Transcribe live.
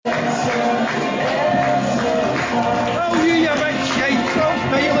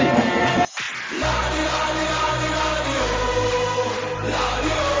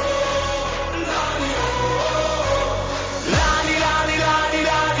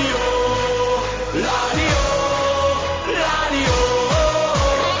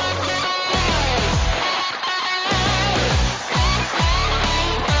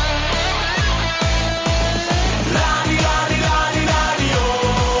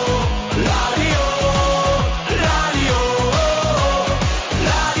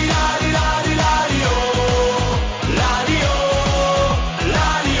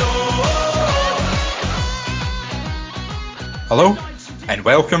Hello, and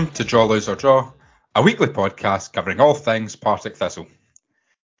welcome to Draw, Lose or Draw, a weekly podcast covering all things Partick Thistle.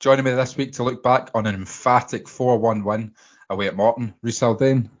 Joining me this week to look back on an emphatic 4-1 win away at Morton, Rhys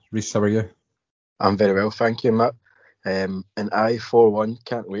Haldane. Rhys, how are you? I'm very well, thank you, Matt. And I, 4-1,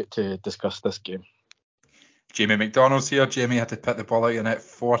 can't wait to discuss this game. Jamie McDonald's here. Jamie had to put the ball out your net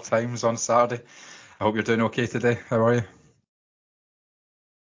 4 times on Saturday. I hope you're doing okay today. How are you?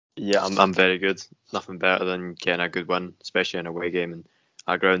 Yeah, I'm very good. Nothing better than getting a good win, especially in a away game and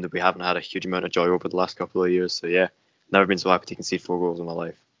a ground that we haven't had a huge amount of joy over the last couple of years. So yeah, never been so happy to concede 4 goals in my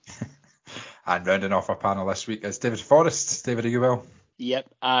life. And rounding off our panel this week is David Forrest. David, are you well? Yep,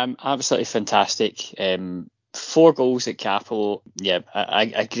 absolutely fantastic. 4 goals at Cappielow. Yeah,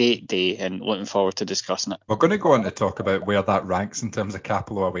 a great day, and looking forward to discussing it. We're going to go on to talk about where that ranks in terms of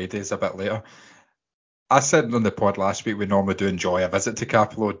Cappielow away days a bit later. I said on the pod last week we normally do enjoy a visit to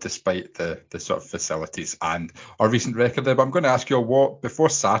Cappielow despite the sort of facilities and our recent record there. But I'm going to ask you, before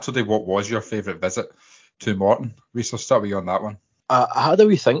Saturday, what was your favourite visit to Morton? Rhys, I'll start with you on that one. I had a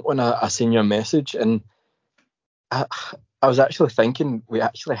wee think when I seen your message, and I was actually thinking we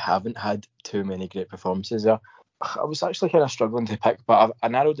actually haven't had too many great performances there. I was actually kind of struggling to pick, but I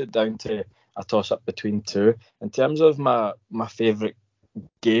narrowed it down to a toss-up between two. In terms of my favourite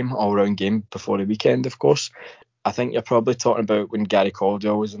game, all-round game before the weekend, of course, I think you're probably talking about when Gary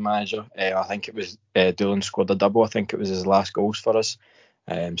Caldwell was the manager. I think it was Doolan scored a double. I think it was his last goals for us.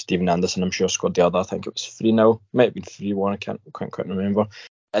 Stephen Anderson, I'm sure, scored the other. I think it was 3-0. Might have been 3-1. I can't quite remember.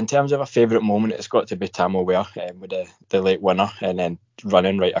 In terms of a favourite moment, it's got to be Tam O'Ware with the late winner and then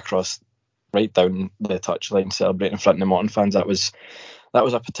running right down the touchline, celebrating in front of the Morton fans. That was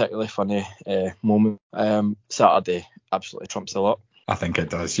a particularly funny moment. Saturday absolutely trumps a lot. I think it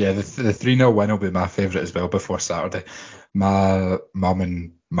does. Yeah, the 3-0 win will be my favourite as well before Saturday. My mum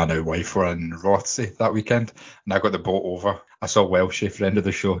and my now wife were in Rothsay that weekend, and I got the boat over. I saw Welshie, friend of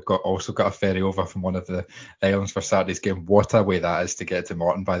the show, also got a ferry over from one of the islands for Saturday's game. What a way that is to get to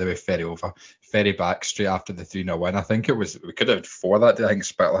Morton, by the way. Ferry over, ferry back straight after the 3-0 win. I think we could have had 4 that day. I think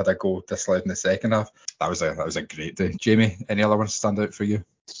Spittle had a goal disallowed in the second half. That was a great day. Jamie, any other ones stand out for you?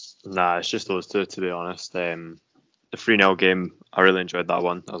 Nah, it's just those two, to be honest. The 3-0 game, I really enjoyed that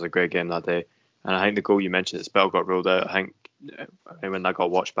one. That was a great game that day. And I think the goal you mentioned, Spell got ruled out. I think when that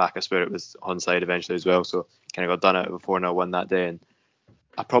got watched back, I swear it was onside eventually as well. So kind of got done out of a 4-0 win that day. And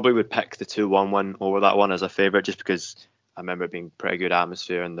I probably would pick the 2-1 win over that one as a favourite, just because I remember it being pretty good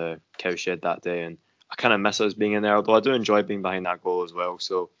atmosphere in the cowshed that day. And I kind of miss us being in there, although I do enjoy being behind that goal as well.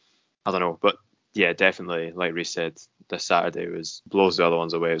 So I don't know. But yeah, definitely, like Rhys said, this Saturday blows the other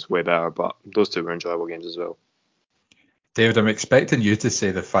ones away. It's way better. But those two were enjoyable games as well. David, I'm expecting you to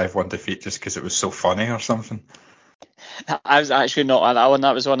say the 5-1 defeat just because it was so funny or something. I was actually not on that one.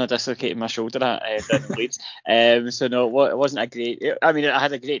 That was one I dislocated my shoulder at in Leeds. So no, it wasn't a great. I mean, I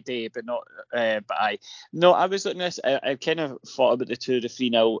had a great day, but not. I was looking at this. I kind of thought about the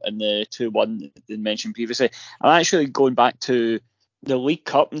 3-0 and the 2-1 that mentioned previously. I'm actually going back to the League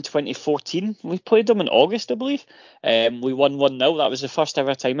Cup in 2014. We played them in August, I believe. We won 1-0. That was the first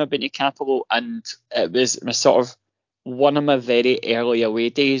ever time I've been to Cappielow, and it was my sort of one of my very early away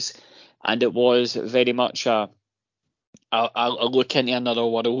days, and it was very much a look into another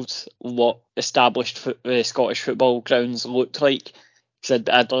world, what established Scottish football grounds looked like. Because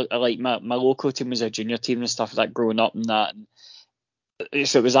I like my local team was a junior team and stuff like that growing up and that. And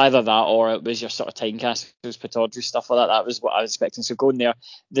so it was either that or it was your sort of Tynecastle, Pittodrie, stuff like that. That was what I was expecting. So going there,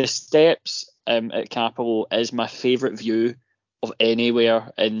 the steps at Cappielow is my favourite view of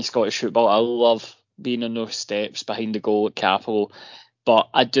anywhere in Scottish football. I love being on those steps behind the goal at Cappielow. But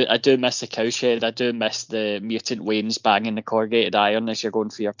I do miss the cowshed. I do miss the mutant Waynes banging the corrugated iron as you're going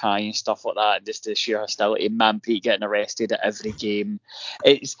for your pie and stuff like that. Just the sheer hostility. Pete getting arrested at every game.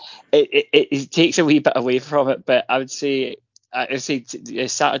 It takes a wee bit away from it, but I would say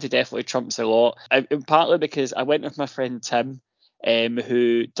Saturday definitely trumps a lot. Partly because I went with my friend Tim,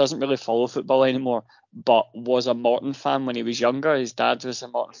 who doesn't really follow football anymore, but was a Morton fan when he was younger. His dad was a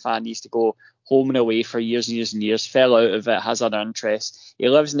Morton fan. He used to go home and away for years and years and years, fell out of it, has other interests. He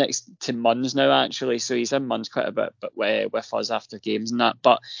lives next to Munns now, actually, so he's in Munns quite a bit but with us after games and that.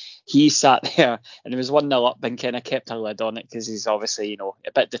 But he sat there and it was 1-0 up and kind of kept a lid on it because he's obviously,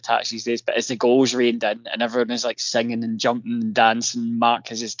 a bit detached these days. But as the goals rained in and everyone is like singing and jumping and dancing, Mark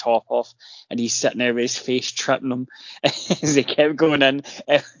has his top off and he's sitting there with his face tripping him as they kept going in.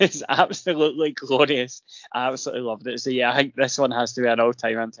 It was absolutely glorious. I absolutely loved it. So yeah, I think this one has to be an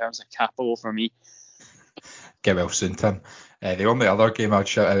all-timer in terms of Cappielow for me. Get well soon, Tim. The only other game I'd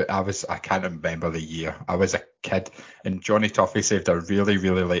shout out, I can't remember the year. I was a kid and Johnny Tuffy saved a really,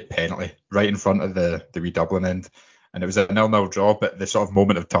 really late penalty right in front of the wee Dublin end. and it was a 0-0 draw, but the sort of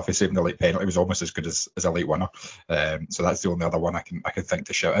moment of Tuffy saving the late penalty was almost as good as a late winner. So that's the only other one I can think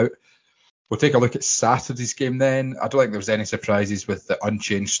to shout out. We'll take a look at Saturday's game then. I don't think there was any surprises with the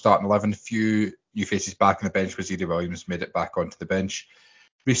unchanged starting 11. Few new faces back on the bench, with Zeddy Williams made it back onto the bench.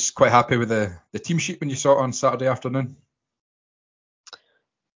 Reece, quite happy with the team sheet when you saw it on Saturday afternoon?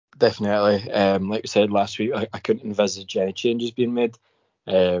 Definitely. Like we said last week, I couldn't envisage any changes being made.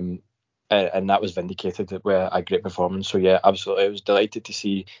 And that was vindicated with a great performance. So yeah, absolutely. I was delighted to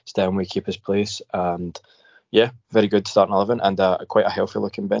see Stanway keep his place, and yeah, very good starting 11 and quite a healthy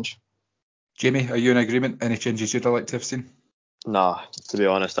looking bench. Jamie, are you in agreement? Any changes you'd like to have seen? Nah, to be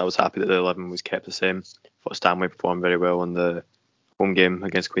honest, I was happy that the 11 was kept the same. Thought Stanway performed very well in the home game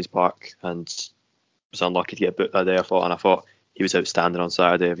against Queen's Park and was unlucky to get booked that day, I thought he was outstanding on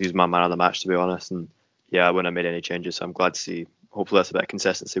Saturday. He was my man of the match, to be honest, and yeah, I wouldn't have made any changes, so I'm glad to see, hopefully that's a bit of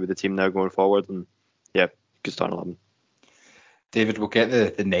consistency with the team now going forward, and yeah, good start 11. David, we'll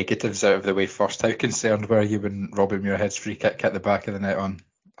get the negatives out of the way first. How concerned were you when Robbie Muirhead's free kick hit the back of the net on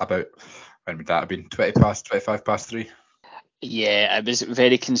about, when would that have been, 25 past 3? Yeah, it was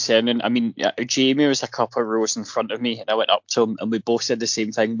very concerning. I mean, Jamie was a couple of rows in front of me, and I went up to him, and we both said the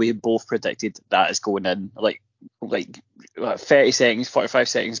same thing. We both predicted that is going in, like 30 seconds, 45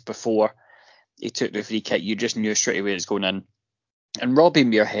 seconds before he took the free kick. You just knew straight away it's going in. And Robbie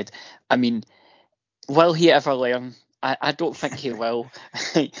Muirhead, I mean, will he ever learn? I don't think he will.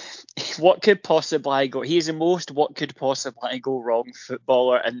 What could possibly go? He's the most what could possibly go wrong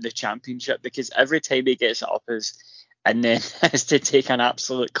footballer in the Championship, because every time he gets up and then has to take an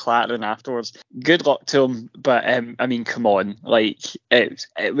absolute clattering afterwards. Good luck to him, but I mean, come on, like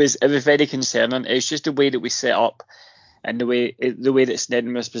it was very concerning. It's just the way that we set up and the way that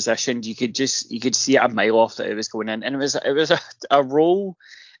Snedden was positioned. You could see it a mile off that it was going in, and it was a roll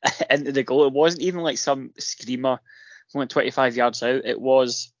into the goal. It wasn't even like some screamer went 25 yards out. It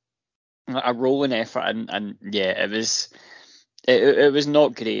was a rolling effort, and yeah, it was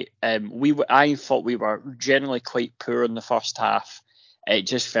not great. I thought we were generally quite poor in the first half. It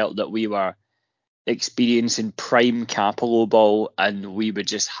just felt that we were experiencing prime Cappielow ball, and we would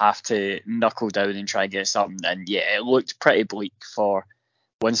just have to knuckle down and try and get something. And yeah, it looked pretty bleak for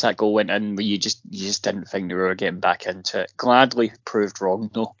once that goal went in. You just didn't think we were getting back into it. Gladly proved wrong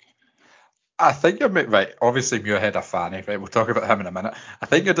though. I think you're right. Obviously, Muirhead a fanny, right? We'll talk about him in a minute. I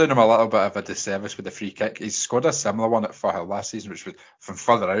think you're doing him a little bit of a disservice with the free kick. He's scored a similar one at Firhill last season, which was from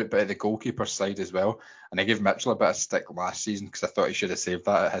further out, but at the goalkeeper's side as well. And I gave Mitchell a bit of stick last season because I thought he should have saved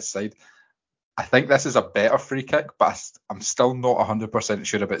that at his side. I think this is a better free kick, but I'm still not 100%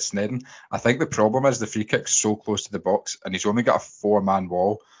 sure about Snedden. I think the problem is the free kick's so close to the box, and he's only got a 4-man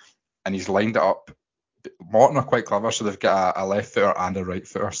wall, and he's lined it up. Morton are quite clever, so they've got a left footer and a right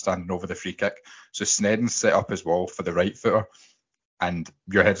footer standing over the free kick. So Snedden's set up his wall for the right footer, and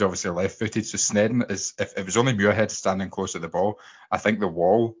Muirhead's obviously left footed. So Snedden is, if it was only Muirhead standing close to the ball, I think the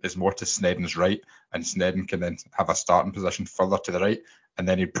wall is more to Snedden's right, and Snedden can then have a starting position further to the right, and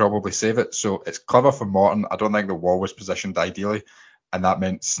then he'd probably save it. So it's clever for Morton. I don't think the wall was positioned ideally, and that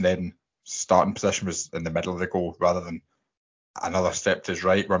meant Snedden's starting position was in the middle of the goal rather than another step to his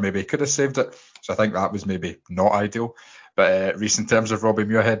right where maybe he could have saved it. So I think that was maybe not ideal. But Reece, in terms of Robbie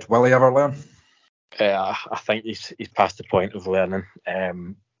Muirhead, will he ever learn? I think he's past the point of learning.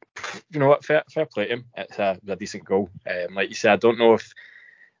 You know what? Fair play to him. It's a decent goal. Like you said, I don't know if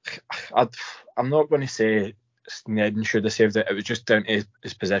I'm not going to say Snedden should have saved it. It was just down to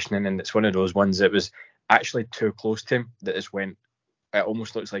his positioning, and it's one of those ones that was actually too close to him that it went. It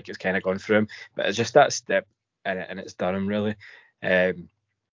almost looks like it's kind of gone through him, but it's just that step and it's done him really.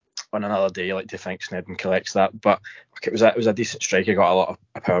 On another day, you like to think Snedden collects that, but it was a decent strike. He got a lot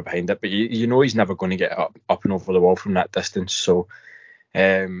of power behind it, but you know he's never going to get up and over the wall from that distance. So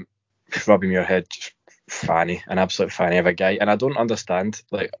Robbie Muirhead, an absolute fanny of a guy, and I don't understand.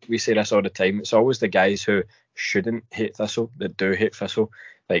 Like we say this all the time, it's always the guys who shouldn't hate Thistle that do hate Thistle.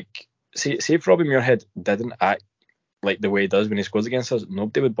 Like see if Robbie Muirhead didn't act like the way he does when he scores against us,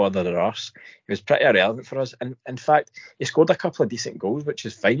 nobody would bother their arse. He was pretty irrelevant for us, and in fact he scored a couple of decent goals, which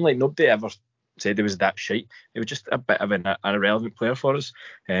is fine. Like nobody ever said he was that shite. He was just a bit of an irrelevant player for us,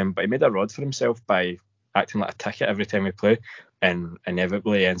 but he made a rod for himself by acting like a ticket every time we play, and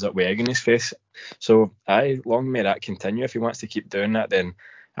inevitably ends up with egg in his face. So long may that continue. If he wants to keep doing that, then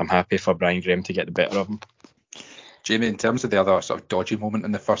I'm happy for Brian Graham to get the better of him. Jamie, in terms of the other sort of dodgy moment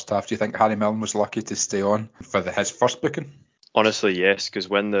in the first half, do you think Harry Milne was lucky to stay on for his first booking? Honestly, yes, because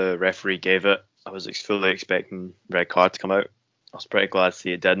when the referee gave it, I was fully expecting red card to come out. I was pretty glad to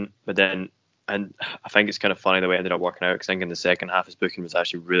see it didn't, but then, and I think it's kind of funny the way it ended up working out, because I think in the second half his booking was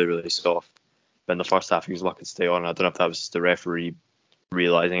actually really, really soft. But in the first half, he was lucky to stay on. I don't know if that was just the referee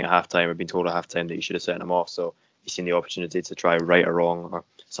realising at half-time or being told at half-time that he should have sent him off. So he's seen the opportunity to try right or wrong or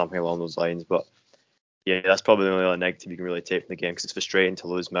something along those lines. But yeah, that's probably the only other negative you can really take from the game, because it's frustrating to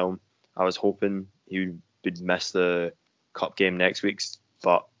lose Milne. I was hoping he would miss the cup game next week,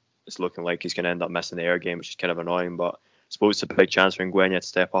 but it's looking like he's going to end up missing the Ayr game, which is kind of annoying. But I suppose it's a big chance for Ngwenya to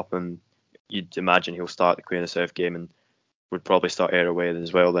step up, and you'd imagine he'll start the Queen of the South game and would probably start Ayr away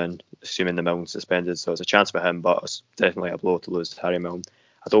as well then, assuming the Milne's suspended. So it's a chance for him, but it's definitely a blow to lose to Harry Milne.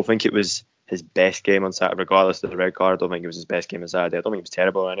 I don't think it was his best game on Saturday, regardless of the red card. I don't think it was his best game on Saturday. I don't think he was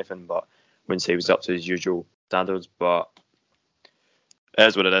terrible or anything, but I wouldn't say he was up to his usual standards. But it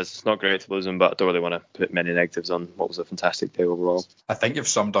is what it is. It's not great to lose him, but I don't really want to put many negatives on what was a fantastic day overall. I think you've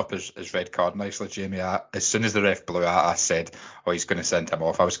summed up his red card nicely, Jamie. As soon as the ref blew it, I said, oh, he's going to send him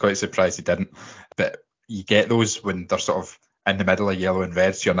off. I was quite surprised he didn't. But you get those when they're sort of in the middle of yellow and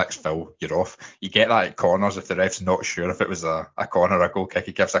red, so your next foul, you're off. You get that at corners. If the ref's not sure if it was a corner or a goal kick,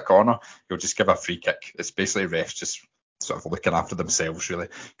 he gives a corner, he'll just give a free kick. It's basically refs just sort of looking after themselves, really,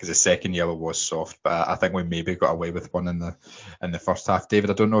 because the second yellow was soft. But I think we maybe got away with one in the first half. David,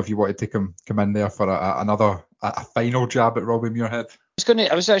 I don't know if you wanted to come in there for another final jab at Robbie Muirhead.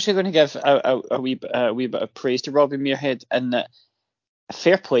 I was actually going to give a wee bit of praise to Robbie Muirhead in that.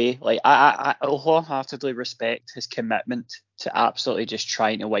 Fair play. Like I wholeheartedly respect his commitment to absolutely just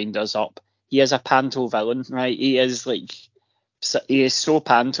trying to wind us up. He is a panto villain, right? He is so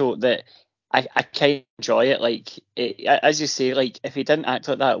panto that I kind of enjoy it. Like as you say, like if he didn't act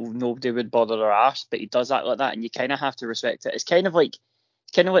like that, nobody would bother their arse. But he does act like that, and you kind of have to respect it. It's kind of like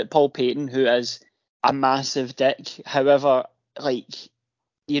Paul Payton, who is a massive dick. However, like,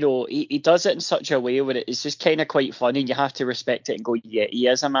 you know, he does it in such a way where it's just kind of quite funny. You have to respect it and go, yeah, he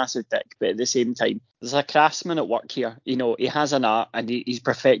is a massive dick. But at the same time, there's a craftsman at work here. You know, he has an art, and he's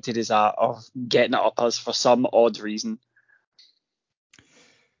perfected his art of getting it up us for some odd reason.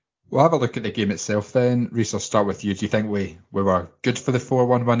 We'll have a look at the game itself then. Rhys, I'll start with you. Do you think we were good for the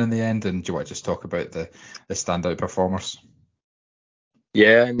 4-1 win in the end? And do you want to just talk about the standout performers?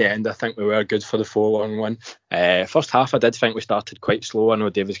 Yeah, in the end, I think we were good for the 4-1 win. First half, I did think we started quite slow. I know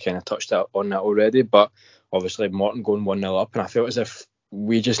David's kind of touched on that already, but obviously Morton going 1-0 up, and I felt as if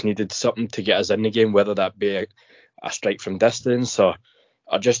we just needed something to get us in the game, whether that be a strike from distance or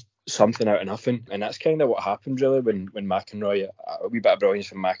just something out of nothing. And that's kind of what happened, really, when McInroy, a wee bit of brilliance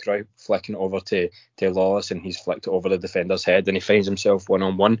from McInroy, flicking it over to Lawless, and he's flicked it over the defender's head, and he finds himself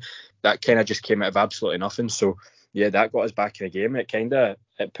one-on-one. That kind of just came out of absolutely nothing. So yeah, that got us back in the game.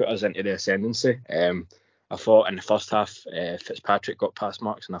 It put us into the ascendancy. I thought in the first half, Fitzpatrick got past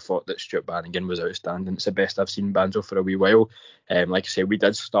marks, and I thought that Stuart Bannigan was outstanding. It's the best I've seen Banzo for a wee while. Like I say, we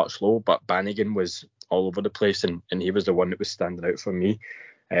did start slow, but Bannigan was all over the place, and he was the one that was standing out for me.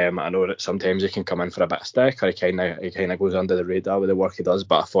 I know that sometimes he can come in for a bit of stick, or he kind of goes under the radar with the work he does,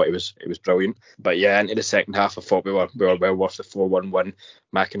 but I thought he was brilliant. But yeah, into the second half, I thought we were well worth the 4-1 win.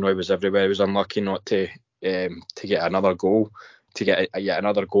 McInroy was everywhere. He was unlucky not to get another goal, to get yet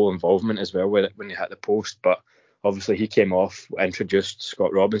another goal involvement as well when he hit the post. But obviously he came off, introduced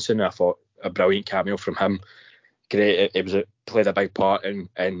Scott Robinson. I thought a brilliant cameo from him. Great, it played a big part in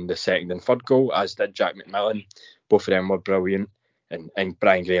the second and third goal, as did Jack McMillan. Both of them were brilliant, and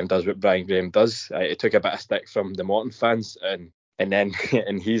Brian Graham does what Brian Graham does. It took a bit of stick from the Morton fans, and then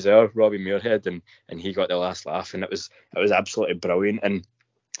and he's there, Robbie Muirhead, and he got the last laugh, and it was absolutely brilliant. And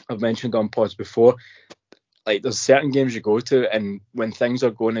I've mentioned on pods before, like there's certain games you go to, and when things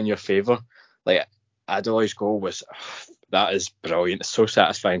are going in your favour, like Adeloy's goal was, that is brilliant. It's so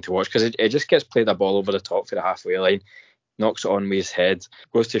satisfying to watch, because it just gets played a ball over the top for the halfway line, knocks it on with his head,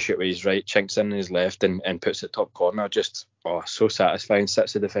 goes to shoot with his right, chinks in his left, and puts it top corner. Just so satisfying,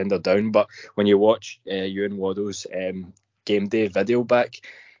 sits the defender down. But when you watch Ewan Waddle's game day video back,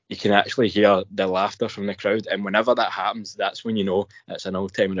 you can actually hear the laughter from the crowd, and whenever that happens, that's when you know it's an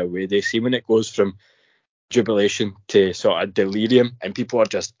all-time and away day. See, when it goes from jubilation to sort of delirium, and people are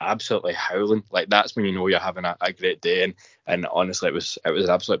just absolutely howling, like that's when you know you're having a great day. And honestly, it was an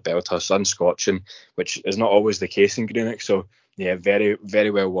absolute belter, sun scorching, which is not always the case in Greenock. So yeah, very,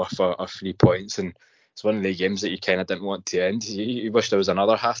 very well worth our 3 points, and it's one of the games that you kind of didn't want to end. You wish there was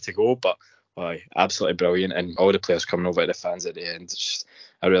another half to go, but absolutely brilliant, and all the players coming over to the fans at the end. It's just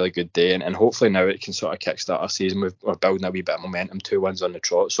a really good day, and hopefully now it can sort of kickstart our season. We're building a wee bit of momentum, 2 wins on the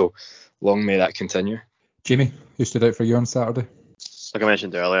trot, so long may that continue. Jamie, who stood out for you on Saturday? Like I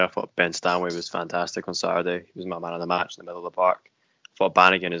mentioned earlier, I thought Ben Stanley was fantastic on Saturday. He was my man of the match in the middle of the park. I thought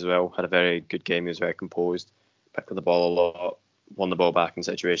Bannigan as well had a very good game. He was very composed, picked up the ball a lot, won the ball back in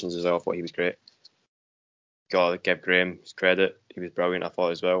situations as well. I thought he was great. Got to give Graham his credit. He was brilliant, I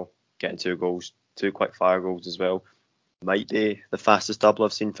thought, as well. getting 2 goals, 2 quick fire goals as well. Might be the fastest double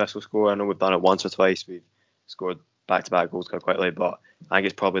I've seen Thistle score. I know we've done it once or twice. We've scored back-to-back goals quite quickly, but I think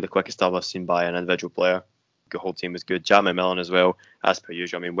it's probably the quickest double I've seen by an individual player. The whole team was good. Jack McMillan as well, as per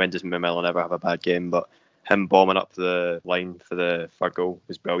usual. I mean, when does McMillan ever have a bad game? But him bombing up the line for the third goal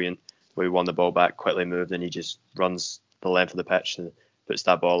was brilliant. We won the ball back, quickly moved, and he just runs the length of the pitch and puts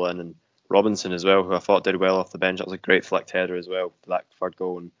that ball in. And Robinson as well, who I thought did well off the bench. That was a great flicked header as well for that third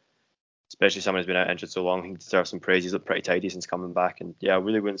goal. And especially someone who's been out injured so long, he deserves some praise. He's looked pretty tidy since coming back. And yeah, I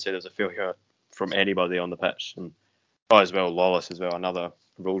really wouldn't say there's a failure from anybody on the pitch. And as well, Lawless as well, another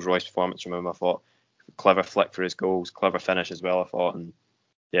Rolls Royce performance from him. I thought clever flick for his goals, clever finish as well. I thought, and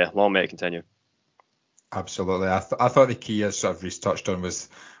yeah, long may it continue. Absolutely, I thought the key, as sort of Reece touched on, was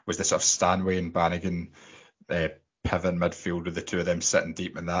the sort of Stanway and Bannigan pivot midfield with the two of them sitting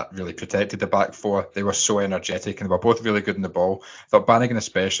deep, and that really protected the back four. They were so energetic and they were both really good in the ball. I thought Bannigan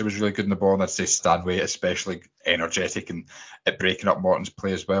especially was really good in the ball, and I'd say Stanway especially energetic and at breaking up Morton's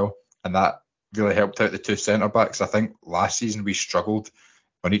play as well. And that really helped out the two centre backs. I think last season we struggled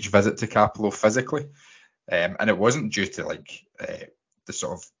on each visit to Cappielow physically, and it wasn't due to the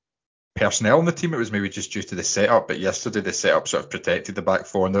sort of personnel in the team. It was maybe just due to the setup. But yesterday the setup sort of protected the back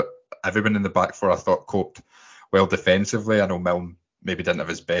four, and everyone in the back four I thought coped well defensively. I know Milne maybe didn't have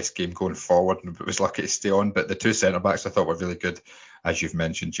his best game going forward and was lucky to stay on, but the two centre backs I thought were really good, as you've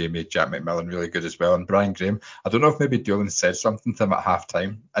mentioned, Jamie. Jack McMillan really good as well, and Brian Graham. I don't know if maybe Dolan said something to him at half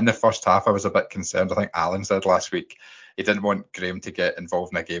time. In the first half I was a bit concerned. I think Alan said last week he didn't want Graham to get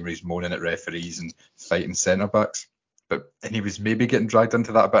involved in a game where he's moaning at referees and fighting centre backs. And he was maybe getting dragged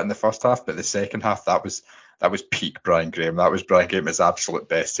into that a bit in the first half, but the second half that was peak Brian Graham. That was Brian Graham at his absolute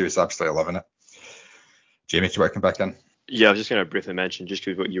best. He was absolutely loving it. Jamie, do you want to come back in? Yeah, I was just going to briefly mention, just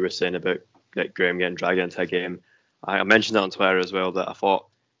because what you were saying about Graham getting dragged into a game. I mentioned that on Twitter as well, that I thought,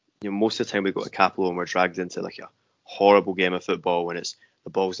 most of the time we go to Cappielow and we're dragged into like a horrible game of football when it's the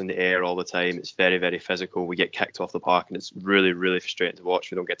ball's in the air all the time. It's very, very physical. We get kicked off the park and it's really, really frustrating to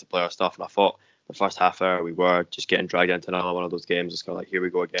watch. We don't get to play our stuff. And I thought the first half hour we were just getting dragged into another one of those games. It's kind of like, here we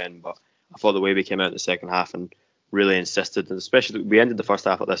go again. But I thought the way we came out in the second half and really insisted, and especially we ended the first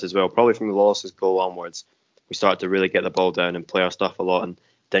half like this as well, probably from the Lawless's goal onwards, we started to really get the ball down and play our stuff a lot and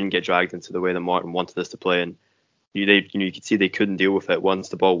didn't get dragged into the way that Martin wanted us to play. And you could see they couldn't deal with it once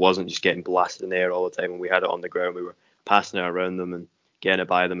the ball wasn't just getting blasted in the air all the time and we had it on the ground. We were passing it around them and getting it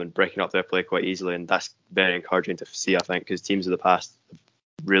by them and breaking up their play quite easily. And that's very encouraging to see, I think, because teams of the past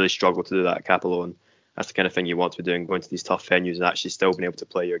really struggle to do that at Cappielow. And that's the kind of thing you want to be doing, going to these tough venues and actually still being able to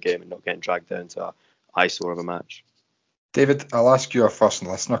play your game and not getting dragged down to an eyesore of a match. David, I'll ask you a first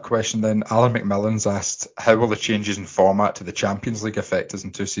listener question then. Alan McMillan's asked, how will the changes in format to the Champions League affect us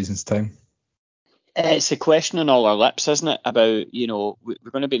in 2 seasons' time? It's a question on all our lips, isn't it? About, we're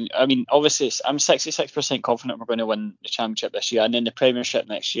going to be, obviously I'm 66% confident we're going to win the Championship this year and then the Premiership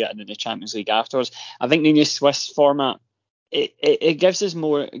next year and then the Champions League afterwards. I think the new Swiss format, it gives us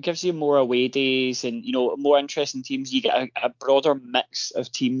more, it gives you more away days and, more interesting teams. You get a broader mix of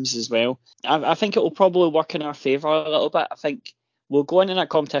teams as well. I think it will probably work in our favour a little bit. I think we'll go in that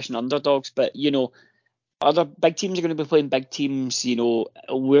competition underdogs, but, other big teams are going to be playing big teams,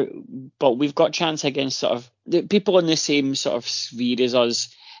 but we've got chance against sort of the people in the same sort of sphere as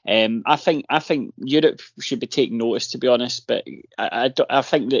us. I think Europe should be taking notice, to be honest, but I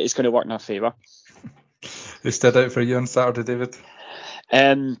think that it's going to work in our favour. Who stood out for you on Saturday,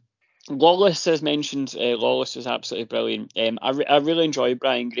 David? Lawless, as mentioned, Lawless was absolutely brilliant. I really enjoyed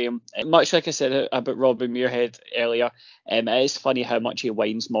Brian Graham. Much like I said about Robin Muirhead earlier, it is funny how much he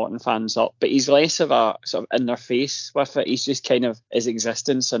winds Morton fans up, but he's less of a sort of in their face with it. He's just kind of, his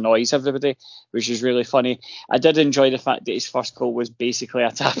existence annoys everybody, which is really funny. I did enjoy the fact that his first goal was basically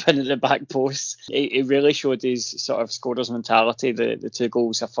a tap in at the back post. It really showed his sort of scorer's mentality, the 2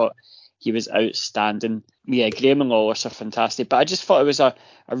 goals. I thought he was outstanding. Yeah, Graham and Lawless are fantastic. But I just thought it was a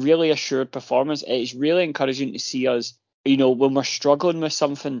really assured performance. It's really encouraging to see us, when we're struggling with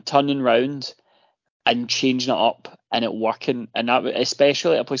something, turning round and changing it up and it working. And that,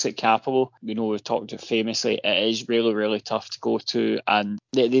 especially at a place like Cappielow, we've talked about famously, it is really, really tough to go to. And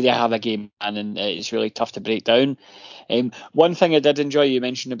they have a game and it's really tough to break down. One thing I did enjoy, you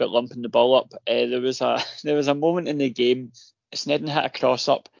mentioned about lumping the ball up. There was a moment in the game, Snedden hit a cross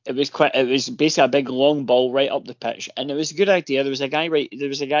up. It was basically a big long ball right up the pitch, and it was a good idea. There was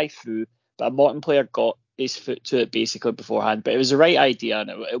a guy through, but a Morton player got his foot to it basically beforehand. But it was the right idea, and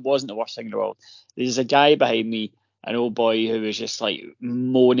it wasn't the worst thing in the world. There's a guy behind me an old boy who was just like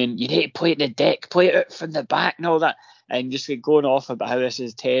moaning, you need to play it in the deck, play it out from the back and all that, and just like going off about how this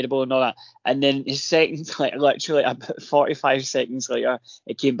is terrible and all that. And then his second, like literally about 45 seconds later,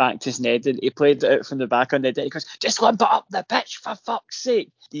 it came back to Sned and he played it out from the back on the deck. He goes, just limp it up the pitch for fuck's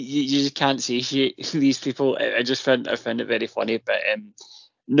sake. You just can't see these people. I find it very funny. But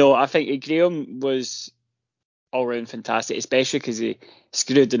no, I think Graham was all round fantastic, especially because he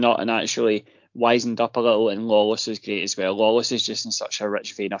screwed the nut and actually wisened up a little, and Lawless is great as well. Lawless is just in such a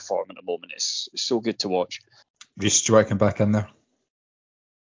rich vein of form at the moment. It's so good to watch. Reece, do you want to come back in there?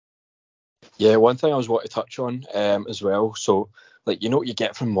 Yeah, one thing I was wanting to touch on as well. So, like, you know what you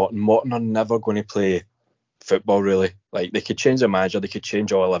get from Morton? Morton are never going to play football, really. Like, they could change their manager, they could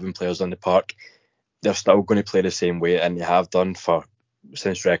change all 11 players on the park. They're still going to play the same way, and they have done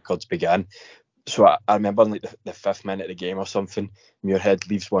since records began. So I remember in like the 5th minute of the game or something, Muirhead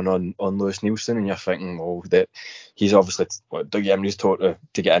leaves one on Lewis Nielsen, and you're thinking, well, that he's obviously Doug Emery's taught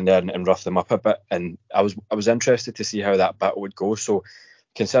to get in there and rough them up a bit. And I was interested to see how that battle would go. So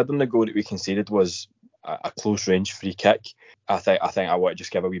considering the goal that we conceded was a close range free kick, I think I want to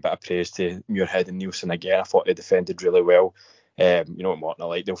just give a wee bit of praise to Muirhead and Nielsen again. I thought they defended really well. You know what Morton are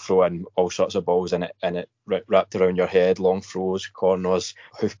like, they'll throw in all sorts of balls in it wrapped around your head, long throws, corners,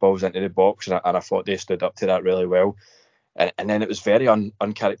 hoof balls into the box, and I thought they stood up to that really well. And then it was very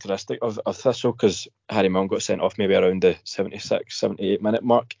uncharacteristic of Thistle, because Harry Milne got sent off maybe around the 76, 78 minute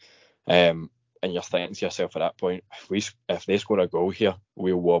mark. And you're thinking to yourself at that point, if they score a goal here,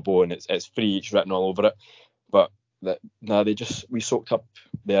 we'll wobble, and it's free each written all over it. But we soaked up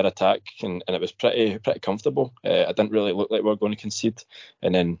their attack, and it was pretty comfortable. It didn't really look like we were going to concede,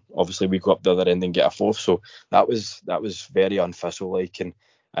 and then obviously we go up the other end and get a fourth. So that was very un-Thistle like, and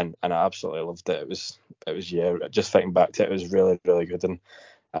I absolutely loved it. It was just thinking back to it, it was really, really good. And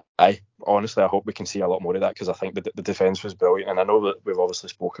I honestly, I hope we can see a lot more of that, because I think the defence was brilliant. And I know that we've obviously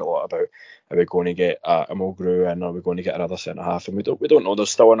spoken a lot about, are we going to get a Mulgrew and are we going to get another centre half, and we don't know. There's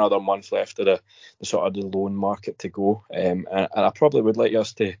still another month left of the sort of the loan market to go, and I probably would like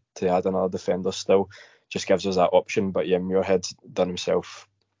us to add another defender still. Just gives us that option. But yeah, Muirhead's done himself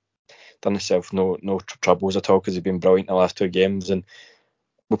no troubles at all, because he's been brilliant in the last 2 games, and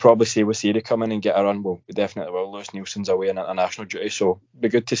we'll probably see Wasiri come in and get a run. Well, we definitely will. Lewis Nielsen's away on international duty, so it'll be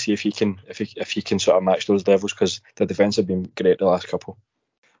good to see if he can sort of match those levels, because the defence have been great the last couple.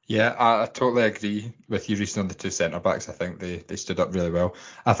 Yeah, I totally agree with you, Reece, on the 2 centre backs. I think they stood up really well.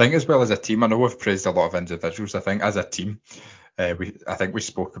 I think as well as a team, I know we've praised a lot of individuals. I think as a team, I think we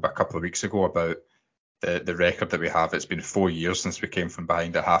spoke about a couple of weeks ago about the record that we have. It's been 4 years since we came from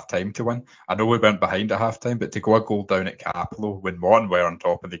behind at half time to win. I know we weren't behind at half time, but to go a goal down at Cappielow when Morton were on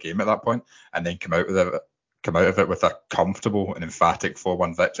top of the game at that point, and then come out of it with a comfortable and emphatic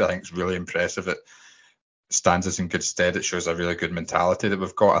 4-1 victory, I think is really impressive. It stands us in good stead. It shows a really good mentality that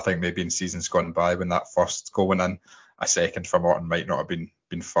we've got. I think maybe in seasons gone by, when that first goal went in, a second for Morton might not have been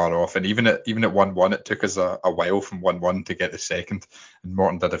far off. And even at 1-1, it took us a while from 1-1 to get the second, and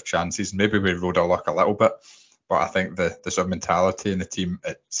Morton did have chances. Maybe we rode our luck a little bit, but I think the sort of mentality in the team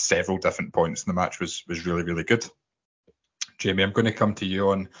at several different points in the match was really, really good. Jamie, I'm going to come to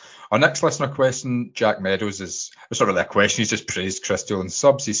you on our next listener question. Jack Meadows is sort of a question. He's just praised Christian and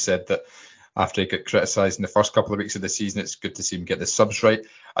subs. He said that after he got criticised in the first couple of weeks of the season, it's good to see him get the subs right.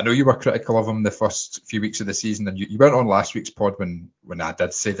 I know you were critical of him the first few weeks of the season, and you weren't on last week's pod when I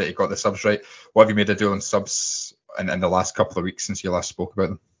did say that he got the subs right. What have you made of Dylan subs in the last couple of weeks since you last spoke about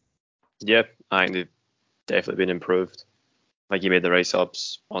them? Yeah, I think they've definitely been improved. Like, you made the right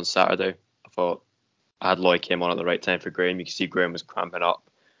subs on Saturday. I thought I had Lloyd came on at the right time for Graham. You could see Graham was cramping up.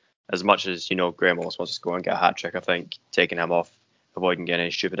 As much as, Graham almost wants to score and get a hat-trick, I think taking him off, avoiding getting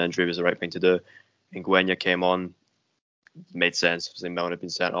any stupid injury, was the right thing to do. And Gwenya came on, made sense, because Milne had been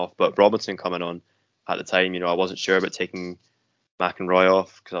sent off. But Robinson coming on at the time, I wasn't sure about taking McInroy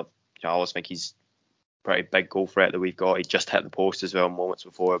off, because I always think he's a pretty big goal threat that we've got. He just hit the post as well moments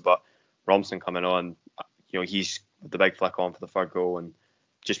before, but Robinson coming on, he's the big flick on for the 3rd goal, and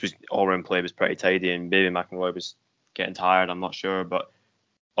just was all-round play was pretty tidy, and maybe McInroy was getting tired, I'm not sure, but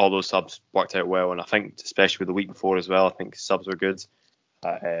all those subs worked out well. And I think, especially with the week before as well, I think subs were good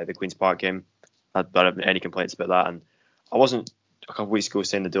at the Queen's Park game. I don't have any complaints about that. And I wasn't a couple of weeks ago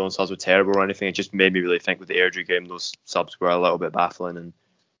saying the Dillon subs were terrible or anything. It just made me really think with the Airdrie game, those subs were a little bit baffling. And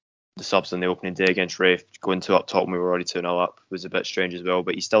the subs in the opening day against Rafe, going 2 up top when we were already 2-0 up, was a bit strange as well.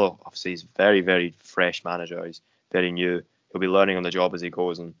 But he's still, obviously, he's a very, very fresh manager. He's very new. He'll be learning on the job as he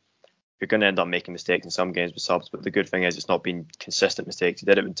goes. And you're going to end up making mistakes in some games with subs, but the good thing is it's not been consistent mistakes. He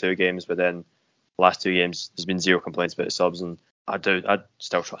did it in 2 games, but then the last 2 games there's been 0 complaints about the subs, and I do. I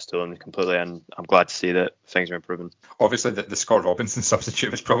still trust Doolan completely, and I'm glad to see that things are improving. Obviously, the Scott Robinson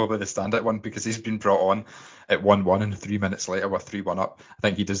substitute was probably the standout one because he's been brought on at 1-1 and 3 minutes later we're 3-1 up. I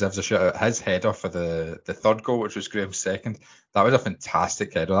think he deserves a shout out. His header for the third goal, which was Graham's second, that was a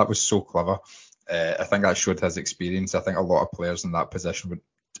fantastic header. That was so clever. I think that showed his experience. I think a lot of players in that position would,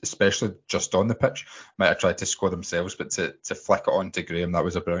 especially just on the pitch, might have tried to score themselves, but to flick it on to Graham, that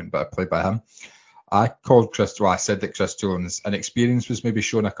was a brilliant bit of play by him. I said that Chris Doolan's inexperience was maybe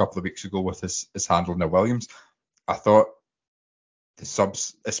shown a couple of weeks ago with his handling of Williams. I thought the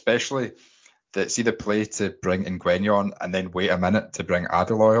subs, especially the play to bring Nguyen on and then wait a minute to bring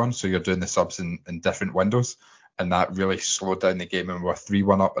Adeloy on, so you're doing the subs in different windows, and that really slowed down the game, and we're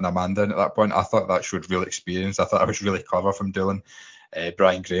 3-1 up and a man down at that point. I thought that showed real experience. I thought that was really clever from Doolan.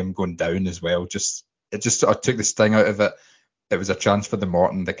 Brian Graham going down as well, it just sort of took the sting out of it. It was a chance for the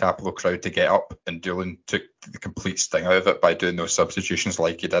Cappielow crowd to get up, and Doolan took the complete sting out of it by doing those substitutions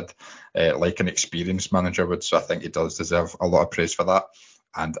like he did, like an experienced manager would. So I think he does deserve a lot of praise for that.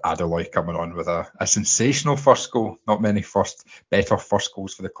 And Adeloy coming on with a sensational first goal. Not many better first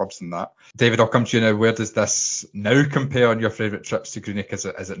goals for the clubs than that. David, I'll come to you now. Where does this now compare on your favourite trips to Greenock? Is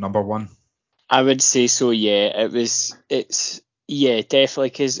it number one? I would say so, yeah. Yeah, definitely,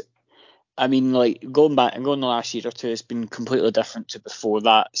 because I mean, like, going the last year or two, it's been completely different to before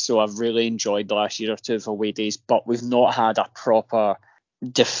that. So I've really enjoyed the last year or two of away days, but we've not had a proper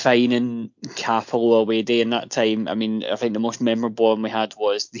defining Cappielow away day in that time. I mean, I think the most memorable one we had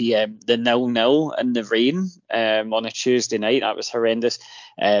was the 0-0 in the rain on a Tuesday night. That was horrendous.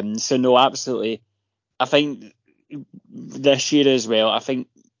 So no, absolutely. I think this year as well, I think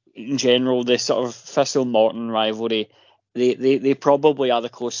in general, the sort of Thistle-Morton rivalry, they probably are the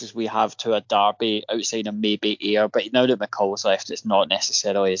closest we have to a derby outside of maybe Ayr. But now that McCall's left, it's not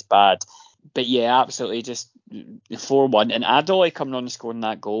necessarily as bad. But yeah, absolutely, just 4-1. And Adeloy coming on and scoring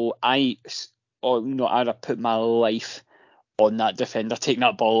that goal, I'd have put my life on that defender taking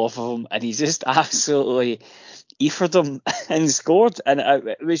that ball off of him, and he just absolutely effered him and scored. And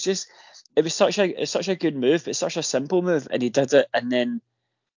it was such a good move. It's such a simple move, and he did it, and then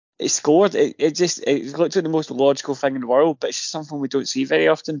it scored. It looked like the most logical thing in the world, but it's just something we don't see very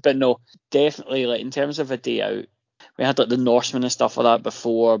often. But no, definitely, like, in terms of a day out, we had like the Norseman and stuff like that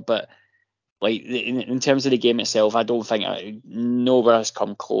before, but like in terms of the game itself, I don't think nowhere has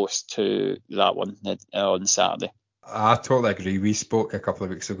come close to that one on Saturday. I totally agree. We spoke a couple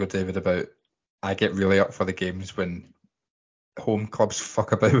of weeks ago, David, about I get really up for the games when home clubs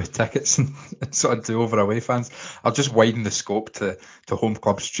fuck about with tickets and sort of do over away fans. I'll just widen the scope to home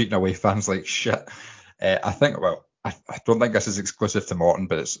clubs treating away fans like shit. I think, well, I don't think this is exclusive to Morton,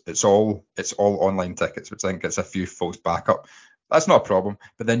 but it's all online tickets, which I think gets a few folks back up. That's not a problem.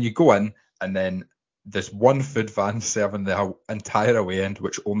 But then you go in, and then there's one food van serving the entire away end,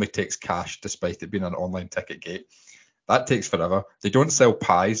 which only takes cash despite it being an online ticket gate. That takes forever. They don't sell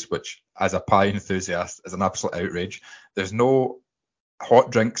pies, which, as a pie enthusiast, is an absolute outrage. There's no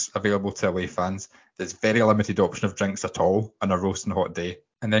hot drinks available to away fans. There's very limited option of drinks at all on a roasting hot day.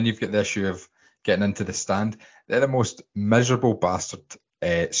 And then you've got the issue of getting into the stand. They're the most miserable bastard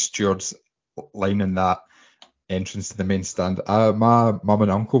stewards lining that entrance to the main stand. My mum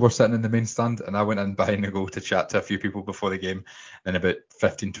and uncle were sitting in the main stand, and I went in behind the goal to chat to a few people before the game. And about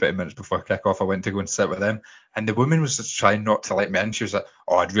 15-20 minutes before kick-off, I went to go and sit with them, and the woman was just trying not to let me in. She was like,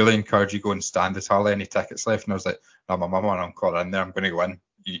 "Oh, I'd really encourage you go and stand. There's hardly any tickets left." And I was like, "No, my mum and uncle are in there. I'm going to go in.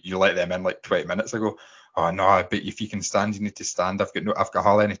 You let them in like 20 minutes ago." "Oh no, but if you can stand, you need to stand. I've got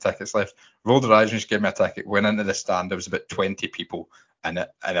hardly any tickets left." Rolled her eyes and just gave me a ticket. Went into the stand. There was about 20 people in it,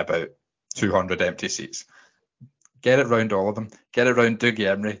 and about 200 empty seats. Get it round all of them. Get it round Dougie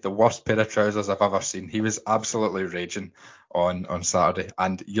Emery, the worst pair of trousers I've ever seen. He was absolutely raging on Saturday,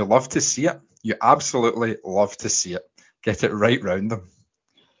 and you love to see it. You absolutely love to see it. Get it right round them.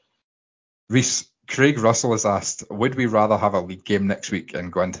 Reese, Craig Russell has asked, would we rather have a league game next week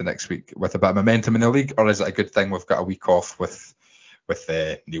and go into next week with a bit of momentum in the league, or is it a good thing we've got a week off with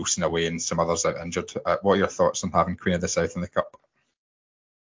Nielsen away and some others out injured? What are your thoughts on having Queen of the South in the Cup?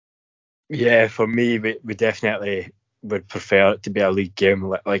 Yeah, for me, we definitely would prefer it to be a league game.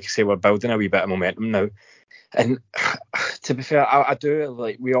 Like I say, we're building a wee bit of momentum now. And to be fair, I do,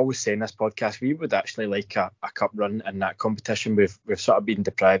 like we always say in this podcast, we would actually like a cup run in that competition. We've sort of been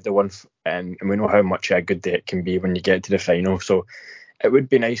deprived of one, and we know how much a good day it can be when you get to the final. So it would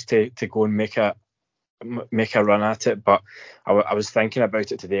be nice to go and make a run at it. But I was thinking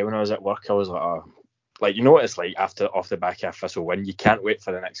about it today when I was at work. I was like, oh, like, you know what it's like off the back of a Thistle win. You can't wait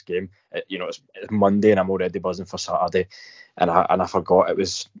for the next game. It's Monday and I'm already buzzing for Saturday, and I forgot it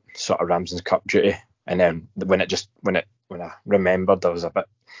was sort of Ramsden's Cup duty. And then when it when I remembered, I was a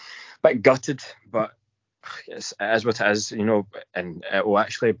bit gutted, but it is what it is, and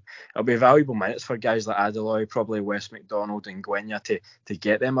it'll be valuable minutes for guys like Adeloy, probably West McDonald and Gwenya to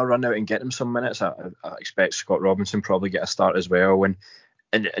get them a run out and get them some minutes. I expect Scott Robinson probably get a start as well,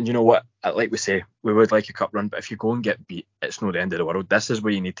 and you know what, like we say, we would like a cup run, but if you go and get beat, it's not the end of the world. This is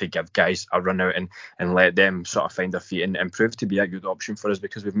where you need to give guys a run out and let them sort of find their feet and prove to be a good option for us,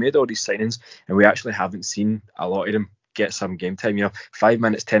 because we've made all these signings and we actually haven't seen a lot of them get some game time. 5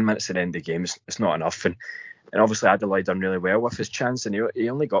 minutes, 10 minutes at the end of the game, it's not enough. And obviously Adelaide done really well with his chance, and he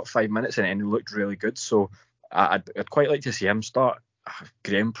only got 5 minutes and he looked really good. So I'd quite like to see him start.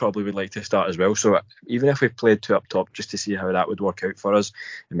 Graham probably would like to start as well. So even if we played two up top, just to see how that would work out for us,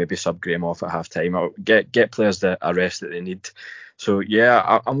 and maybe sub Graham off at half time, or get players a rest that they need. So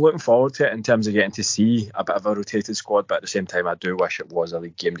yeah, I'm looking forward to it in terms of getting to see a bit of a rotated squad, but at the same time I do wish it was a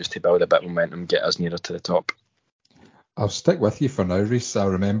league game just to build a bit of momentum, get us nearer to the top. I'll stick with you for now, Reece. I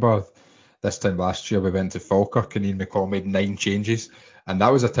remember this time last year we went to Falkirk and Ian McCall made 9 changes, and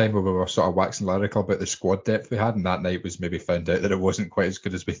that was a time where we were sort of waxing lyrical about the squad depth we had, and that night was maybe found out that it wasn't quite as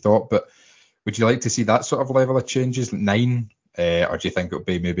good as we thought. But would you like to see that sort of level of changes, 9, or do you think it'll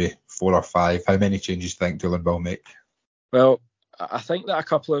be maybe 4 or 5? How many changes do you think Doolan will make? Well, I think that a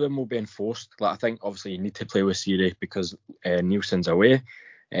couple of them will be enforced. I think obviously you need to play with Siri because Nielsen's away.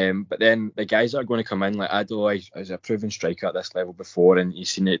 But then the guys that are going to come in, like Adeloy is a proven striker at this level before, and you've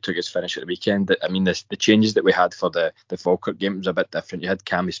seen it took his finish at the weekend. I mean, the changes that we had for the Falkirk game was a bit different. You had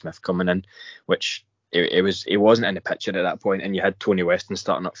Cammy Smith coming in, which he wasn't in the picture at that point, and you had Tony Weston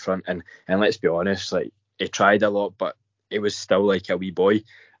starting up front. And let's be honest, like he tried a lot, but it was still like a wee boy.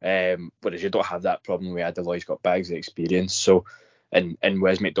 Whereas you don't have that problem with Adeloy's got bags of experience. So and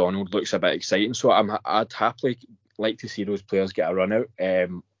Wes McDonald looks a bit exciting. So I'd happily like to see those players get a run out.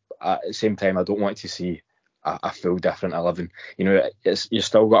 At the same time, I don't want to see a full different 11. You've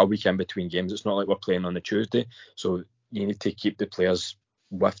still got a weekend between games. It's not like we're playing on the Tuesday, so you need to keep the players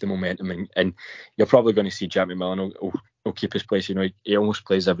with the momentum. And you're probably going to see Jack McMillan will keep his place. He almost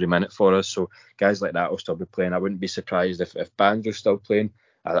plays every minute for us, so guys like that will still be playing. I wouldn't be surprised if Banjo's still playing.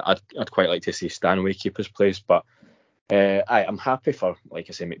 I'd quite like to see Stanway keep his place, but I'm happy for, like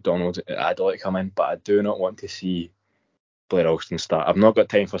I say, McDonald. I'd like to come in, but I do not want to see Blair Alston start. I've not got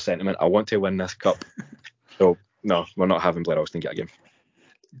time for sentiment. I want to win this cup. So no, we're not having Blair Alston get a game.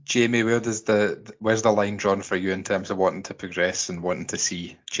 Jamie, where's the line drawn for you in terms of wanting to progress and wanting to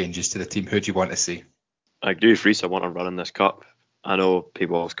see changes to the team? Who do you want to see? I agree with Reece. I want to run in this cup. I know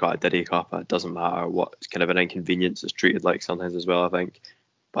people always call it a Diddy Cup. It doesn't matter what kind of an inconvenience it's treated like sometimes as well, I think,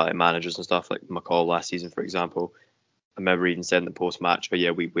 by managers and stuff, like McCall last season, for example. I remember even saying in the post-match, but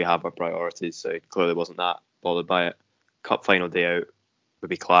yeah, we have our priorities, so he clearly wasn't that bothered by it. Cup final day out would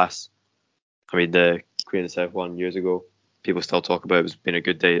be class. I mean, the Queen of the South one years ago, people still talk about it as being a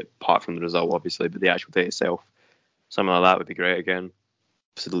good day, apart from the result, obviously, but the actual day itself, something like that would be great again.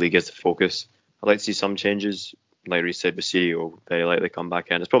 So the league gets to focus. I'd like to see some changes. Like Reece said, Basiri will very likely come back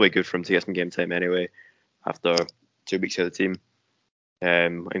in. It's probably good for him to get some game time anyway after 2 weeks of the team.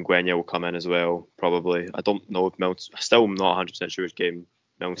 And Gwenya will come in as well, probably. I don't know if Milne's, still not 100% sure which game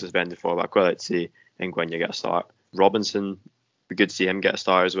Milne's suspended for, but I'd quite like to see Gwenya get a start. Robinson, be good to see him get a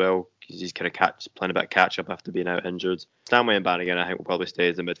start as well, because he's kind of playing a bit of catch up after being out injured. Stanway and Bannigan, I think, will probably stay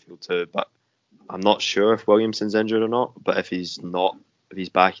as the midfield too, but I'm not sure if Williamson's injured or not. But if he's not, if he's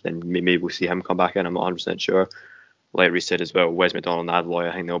back, then maybe we'll see him come back in. I'm not 100% sure. Like Reece said as well, Wes McDonald and Adeloy,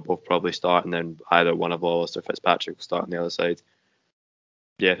 I think they'll both probably start, and then either one of Lawless or Fitzpatrick will start on the other side.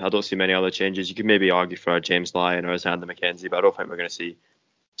 Yeah, I don't see many other changes. You could maybe argue for a James Lyon or a Xander McKenzie, but I don't think we're going to see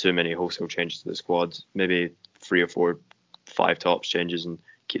too many wholesale changes to the squad. Maybe 3 or 4, 5 tops changes and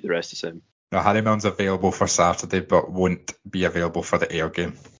keep the rest the same. Now, Harry Milne's available for Saturday, but won't be available for the Ayr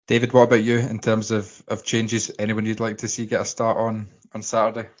game. David, what about you in terms of changes? Anyone you'd like to see get a start on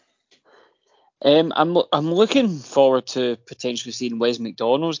Saturday? I'm looking forward to potentially seeing Wes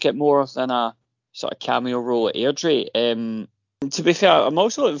McDonald get more than a sort of cameo role at Airdrie. To be fair, I'm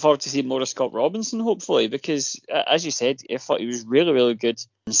also looking forward to seeing more of Scott Robinson, hopefully, because as you said, I thought he was really, really good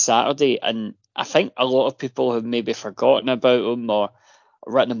on Saturday, and I think a lot of people have maybe forgotten about him or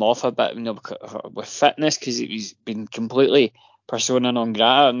written him off a bit, with fitness, because he's been completely persona non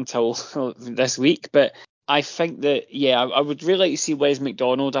grata until this week. But I think that, yeah, I would really like to see Wes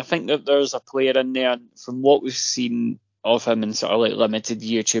McDonald. I think that there's a player in there, from what we've seen of him in sort of like limited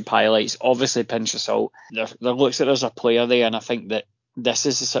YouTube highlights, obviously pinch of salt, there looks like there's a player there, and I think that this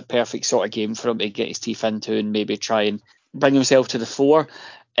is a perfect sort of game for him to get his teeth into and maybe try and bring himself to the fore.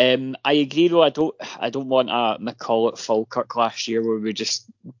 I agree though, I don't want a McCall at Falkirk last year where we just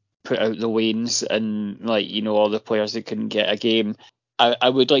put out the Waynes and all the players that couldn't get a game. I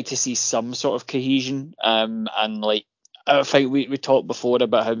would like to see some sort of cohesion. And I think we talked before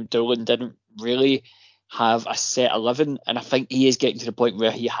about how Doolan didn't really have a set 11, and I think he is getting to the point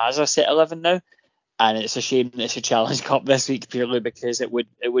where he has a set 11 now. And it's a shame that it's a Challenge Cup this week purely because it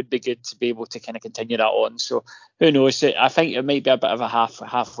would be good to be able to kind of continue that on. So who knows? I think it might be a bit of a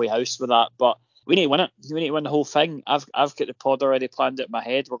halfway house with that, but we need to win it. We need to win the whole thing. I've got the pod already planned out in my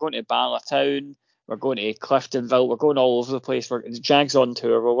head. We're going to Ballatown. We're going to Cliftonville. We're going all over the place. The Jags on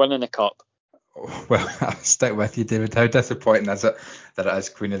tour. We're winning the cup. Well, I'll stick with you, David. How disappointing is it that it is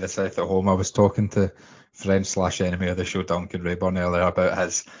Queen of the South at home? I was talking to friend/enemy of the show, Duncan Rayburn, earlier about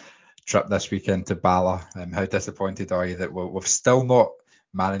his trip this weekend to Bala. How disappointed are you that we've still not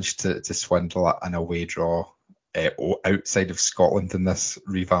managed to swindle an away draw outside of Scotland in this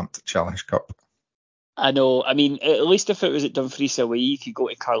revamped Challenge Cup? I know. I mean, at least if it was at Dumfries away, you could go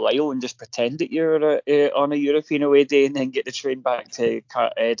to Carlisle and just pretend that you're on a European away day and then get the train back to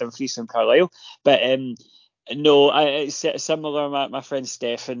Dumfries from Carlisle. But no, it's similar. My friend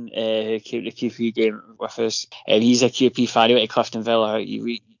Stefan, who came to the QP game with us, he's a QP fan. He went to Cliftonville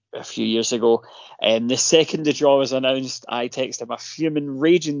a few years ago. The second the draw was announced, I texted him a fuming,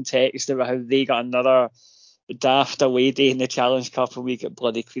 raging text about how they got another daft away day in the Challenge Cup and we get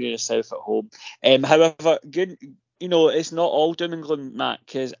bloody Queen of the South at home. However, good, it's not all doom and gloom, Matt,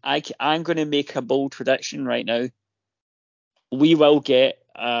 because I'm going to make a bold prediction right now. We will get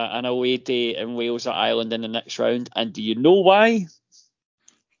an away day in Wales or Ireland in the next round, and do you know why?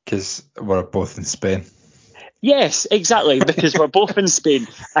 Because we're both in Spain. Yes, exactly, because we're both in Spain.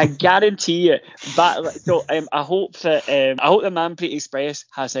 I guarantee you. So I hope the Manpreet Express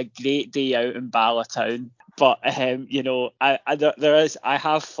has a great day out in Ballatown. But I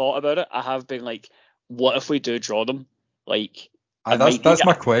have thought about it. I have been like, what if we do draw them? That's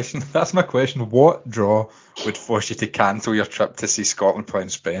my question. That's my question. What draw would force you to cancel your trip to see Scotland play in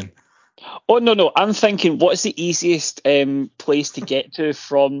Spain? Oh no! I'm thinking, what's the easiest place to get to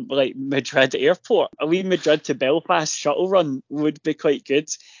from Madrid Airport? A wee Madrid to Belfast shuttle run would be quite good.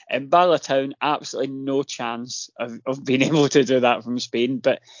 And Ballatown, absolutely no chance of being able to do that from Spain.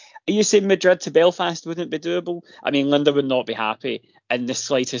 But are you saying Madrid to Belfast wouldn't be doable? I mean, Linda would not be happy in the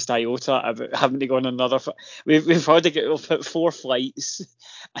slightest iota about having to go on another. We've had to get 4 flights,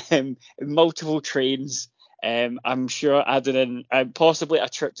 multiple trains. I'm sure adding in possibly a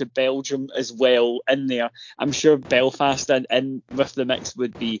trip to Belgium as well in there. I'm sure Belfast in with the mix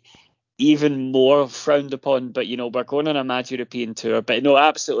would be even more frowned upon. But we're going on a mad European tour. But no,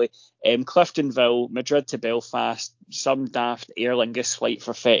 absolutely. Cliftonville, Madrid to Belfast, some daft Aer Lingus flight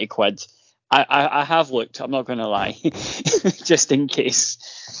for 30 quid. I have looked, I'm not going to lie, just in case.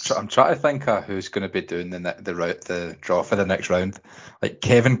 I'm trying to think who's going to be doing the draw for the next round. Like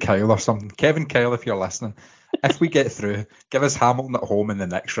Kevin Kyle or something. Kevin Kyle, if you're listening, if we get through, give us Hamilton at home in the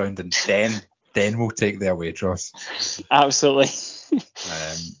next round, and then we'll take the away draws. Absolutely.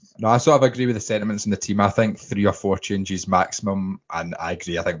 No, I sort of agree with the sentiments in the team. I think 3 or 4 changes maximum, and I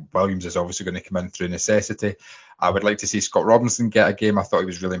agree. I think Williams is obviously going to come in through necessity. I would like to see Scott Robinson get a game. I thought he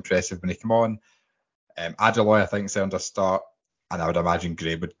was really impressive when he came on. Adeloy, I think, is under start, and I would imagine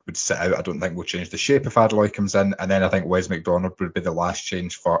Gray would sit out. I don't think we'll change the shape if Adeloy comes in, and then I think Wes McDonald would be the last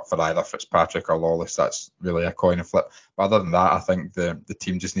change for either Fitzpatrick or Lawless. That's really a coin flip. But other than that, I think the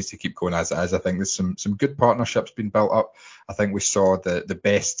team just needs to keep going as it is. I think there's some good partnerships being built up. I think we saw the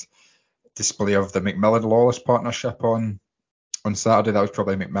best display of the McMillan-Lawless partnership on Saturday. That was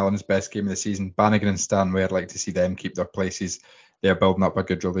probably McMillan's best game of the season. Bannigan and Stanway, I'd like to see them keep their places. They're building up a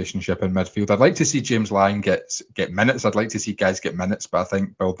good relationship in midfield. I'd like to see James Lyon get minutes. I'd like to see guys get minutes, but I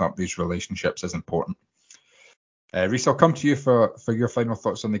think building up these relationships is important. Reece, I'll come to you for your final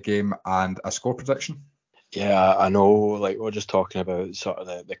thoughts on the game and a score prediction. Yeah, I know, we're just talking about sort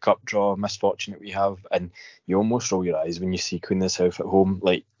of the cup draw misfortune that we have, and you almost roll your eyes when you see Queen of the South at home.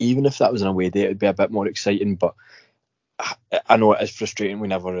 Even if that was an away day, it would be a bit more exciting, but I know it is frustrating we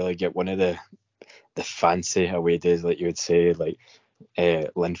never really get one of the fancy away days, like you would say,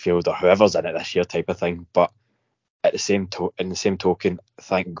 Linfield or whoever's in it this year type of thing. But at the same in the same token,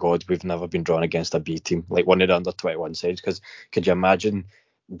 thank God we've never been drawn against a B team, like one of the under 21 sides. Because could you imagine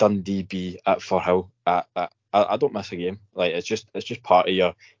Dundee B at Firhill? I don't miss a game. It's just part of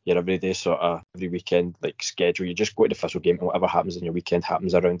your everyday sort of every weekend schedule. You just go to the Thistle game, and whatever happens in your weekend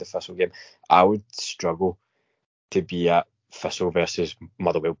happens around the Thistle game. I would struggle to be at Thistle versus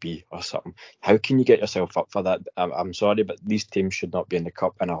Motherwell B or something. How can you get yourself up for that? I'm sorry, but these teams should not be in the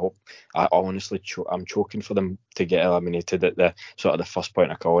cup, and I honestly I'm choking for them to get eliminated at the sort of the first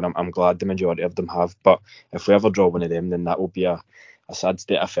point of call, and I'm glad the majority of them have. But if we ever draw one of them, then that will be a sad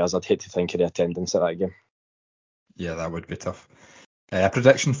state of affairs. I'd hate to think of the attendance at that game. Yeah, that would be tough. A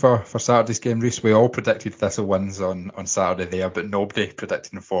prediction for Saturday's game, Reece. We all predicted Thistle wins on Saturday there, but nobody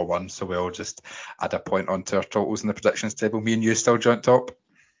predicted 4-1, so we all just add a point onto our totals in the predictions table. Me and you still joint top.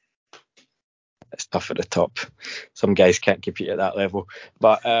 It's tough at the top. Some guys can't compete at that level.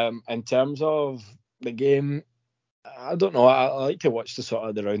 But in terms of the game, I don't know. I like to watch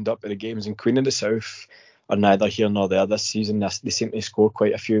the roundup of the games, and Queen of the South are neither here nor there this season. They seem to score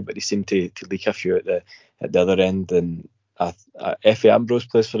quite a few, but they seem to leak a few at the other end. And Effie Ambrose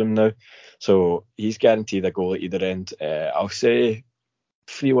plays for them now, so he's guaranteed a goal at either end. I'll say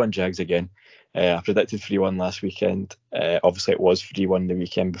 3-1 Jags again. I predicted 3-1 last weekend. Obviously, it was 3-1 the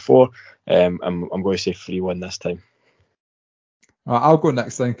weekend before. I'm going to say 3-1 this time. I'll go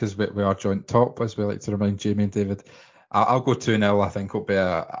next then because we are joint top, as we like to remind Jamie and David. I'll go 2-0. I think it'll be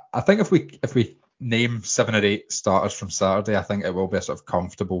I think if we name 7 or 8 starters from Saturday, I think it will be a sort of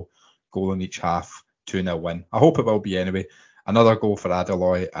comfortable goal in each half, 2-0 win. I hope it will be anyway. Another goal for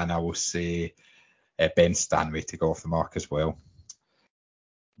Adeloy, and I will say Ben Stanley to go off the mark as well.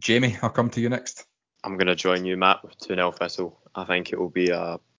 Jamie, I'll come to you next. I'm going to join you, Matt, with 2-0 Thistle. I think it will be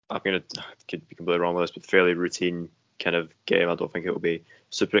I could be completely wrong with this, but fairly routine kind of game. I don't think it will be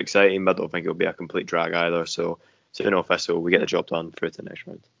super exciting, but I don't think it will be a complete drag either. So 2-0 Thistle, we get the job done through to the next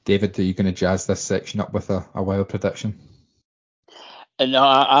round. David, are you going to jazz this section up with a wild prediction? No,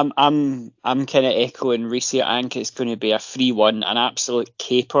 I'm kind of echoing Reece. I think it's going to be a 3-1, an absolute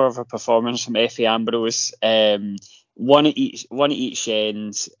caper of a performance from Effie Ambrose. One at each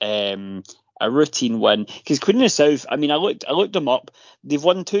end. A routine win, because Queen of the South, I mean, I looked them up. They've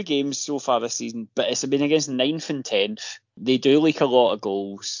won 2 games so far this season, but it's been against 9th and 10th. They do leak a lot of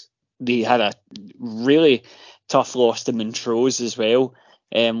goals. They had a really tough loss to Montrose as well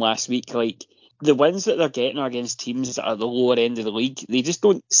last week. Like, the wins that they're getting are against teams that are at the lower end of the league. They just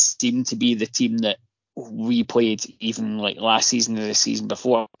don't seem to be the team that we played even like last season or the season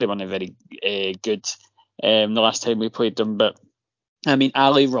before. They weren't very good the last time we played them. But I mean,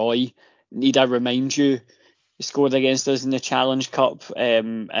 Ali Roy, need I remind you, scored against us in the Challenge Cup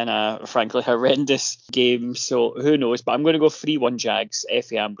in a frankly horrendous game. So who knows? But I'm going to go 3-1 Jags,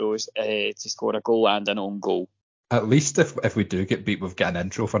 Effie Ambrose to score a goal and an own goal. At least if we do get beat, we've got an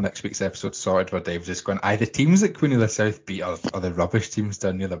intro for next week's episode sorted where Dave's just going, the teams that Queen of the South beat are the rubbish teams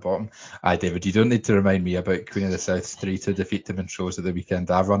down near the bottom. David, you don't need to remind me about Queen of the South's 3-2 defeat to Montrose at the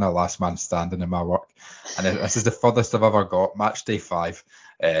weekend. I've run a last man standing in my work, and this is the furthest I've ever got. Match day 5,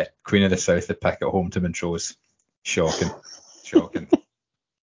 Queen of the South, the pick at home to Montrose. Shocking.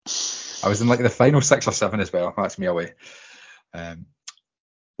 I was in like the final 6 or 7 as well. That's me away.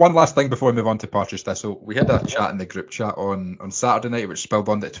 One last thing before we move on to Partridge Thistle. We had a chat in the group chat on Saturday night, which spilled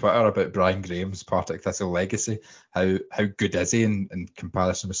onto Twitter, about Brian Graham's Partick Thistle legacy. How good is he in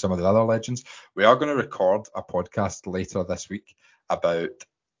comparison with some of the other legends? We are going to record a podcast later this week about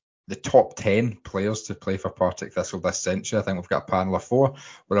the top 10 players to play for Partick Thistle this century. I think we've got a panel of 4.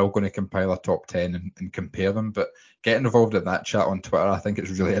 We're all going to compile a top 10 and compare them. But getting involved in that chat on Twitter, I think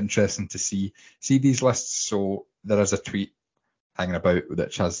it's really interesting to see these lists. So there is a tweet hanging about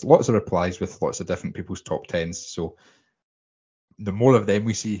which has lots of replies with lots of different people's top 10s. So the more of them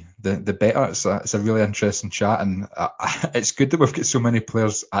we see, the better. It's a really interesting chat, and it's good that we've got so many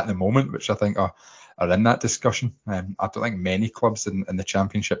players at the moment, which I think are in that discussion. I don't think many clubs in the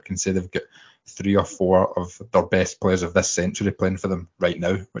Championship can say they've got 3 or 4 of their best players of this century playing for them right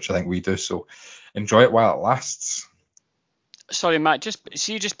now, which I think we do. So enjoy it while it lasts. Sorry, Matt,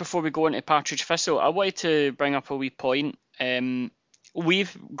 just before we go into Partridge Thistle, I wanted to bring up a wee point.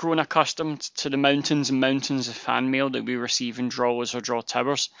 We've grown accustomed to the mountains and mountains of fan mail that we receive in Drawers or Draw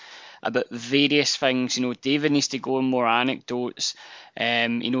Towers about various things. You know, David needs to go on more anecdotes.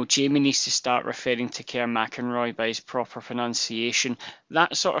 Jamie needs to start referring to Kerr McEnroy by his proper pronunciation,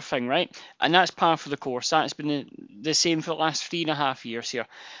 that sort of thing, right? And that's par for the course. That's been the same for the last 3.5 years here.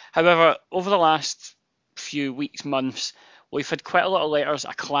 However, over the last few weeks, months, we've had quite a lot of letters,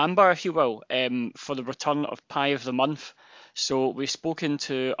 a clamber, if you will, for the return of Pie of the Month. So we've spoken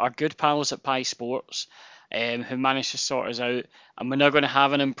to our good pals at Pie Sports, who managed to sort us out, and we're now going to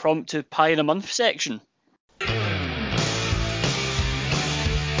have an impromptu Pie of the Month section.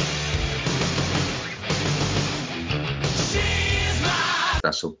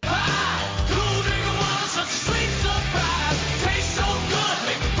 Thistle.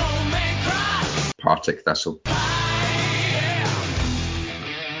 Partick Thistle.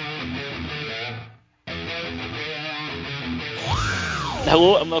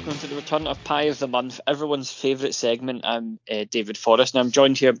 Hello and welcome to the return of Pie of the Month, everyone's favourite segment. I'm David Forrest, and I'm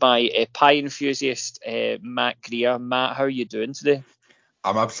joined here by pie enthusiast Matt Greer. Matt, how are you doing today?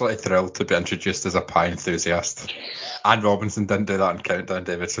 I'm absolutely thrilled to be introduced as a pie enthusiast. Anne Robinson didn't do that in Countdown,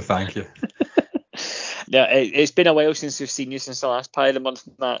 David, so thank you. Yeah, it's been a while since we've seen you since the last Pie of the Month,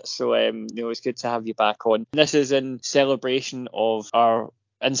 Matt. So it's good to have you back on. This is in celebration of our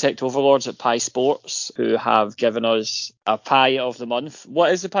insect overlords at Pie Sports, who have given us a Pie of the Month.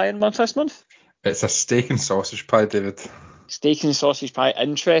 What is the Pie of the Month this month? It's a steak and sausage pie, David. Steak and sausage pie.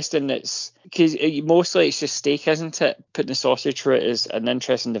 Interesting. It's because mostly it's just steak, isn't it? Putting the sausage through it is an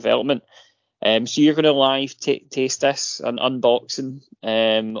interesting development. So you're going to live taste this, an unboxing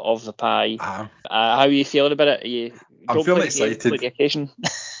of the pie. How are you feeling about it? I'm feeling excited. For the occasion.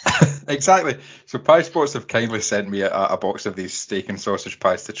 Exactly. So Pie Sports have kindly sent me a box of these steak and sausage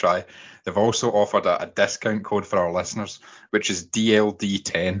pies to try. They've also offered a discount code for our listeners, which is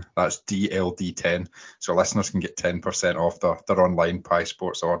DLD10. That's DLD10. So listeners can get 10% off their online Pie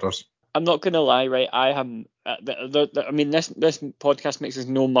Sports orders. I'm not going to lie, right? I am. I mean, this podcast makes us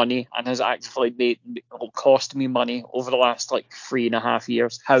no money and has actively cost me money over the last 3.5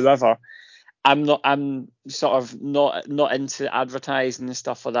 years. However, I'm sort of not into advertising and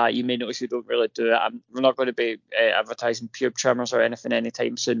stuff like that. You may notice we don't really do it. We're not going to be advertising pube trimmers or anything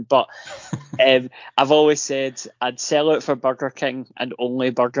anytime soon. But I've always said I'd sell it for Burger King and only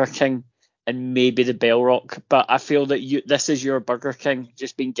Burger King and maybe the Bell Rock. But I feel that this is your Burger King.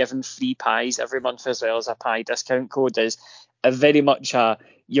 Just being given free pies every month as well as a pie discount code is a very much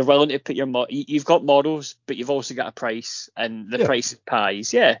you're willing to put you've got models, but you've also got a price, and the price is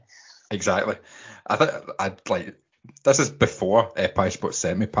pies. Yeah. Exactly. I think I'd like this is before Pie Sports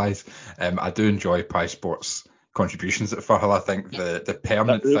sent me pies. I do enjoy Pie Sports contributions at Firhill. I think the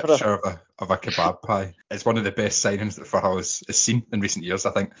permanent fixture of a kebab pie is one of the best signings that Firhill has seen in recent years.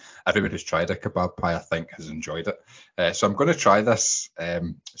 I think everybody who's tried a kebab pie, I think, has enjoyed it. So I'm going to try this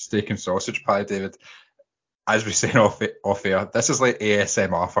steak and sausage pie, David. As we said off air, this is like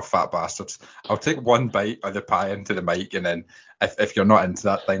ASMR for fat bastards. I'll take one bite of the pie into the mic, and then if you're not into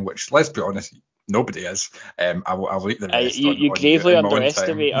that thing, which let's be honest, nobody is, I'll eat the rest. You gravely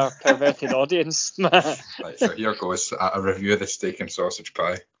underestimate our perverted audience. Right, so here goes a review of the steak and sausage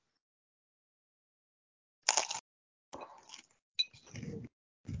pie.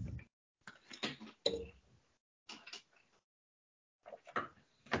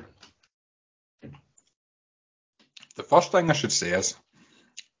 The first thing I should say is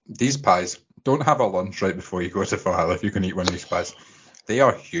these pies, don't have a lunch right before you go to Firhill if you can eat one of these pies. They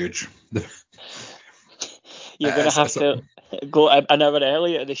are huge. You're going to have to go an hour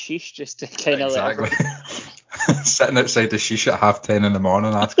early at the sheesh just to kind of exactly. Sitting outside the sheesh at 10:30 in the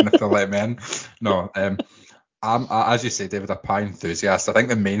morning asking if they'll let me in. No, I'm, as you say, David, a pie enthusiast. I think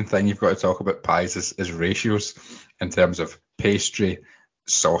the main thing you've got to talk about pies is ratios in terms of pastry,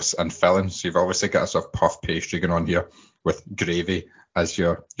 sauce and filling. So you've obviously got a sort of puff pastry going on here with gravy as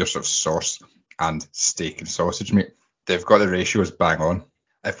your sort of sauce and steak and sausage meat. They've got the ratios bang on.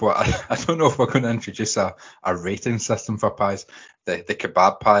 I don't know if we're going to introduce a rating system for pies. The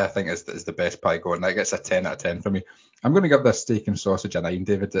kebab pie, I think, is the best pie going. That gets a 10 out of 10 for me. I'm going to give this steak and sausage a 9,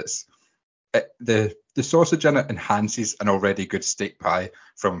 David. The sausage in it enhances an already good steak pie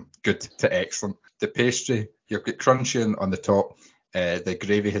from good to excellent. The pastry, you've got crunchy on the top. The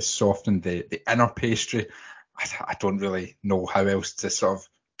gravy has softened the inner pastry. I don't really know how else to sort of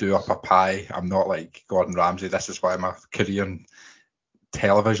do up a pie. I'm not like Gordon Ramsay. This is why my career in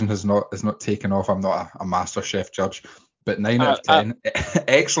television has not taken off. I'm not a master chef judge. But 9 out of 10,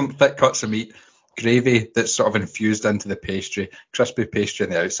 excellent thick cuts of meat, gravy that's sort of infused into the pastry, crispy pastry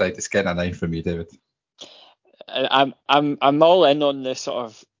on the outside. It's getting a 9 for me, David. I'm all in on this sort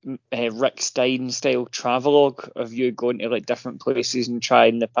of Rick Stein style travelogue of you going to like different places and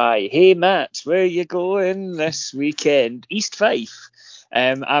trying the pie. Hey Matt, where are you going this weekend? East Fife.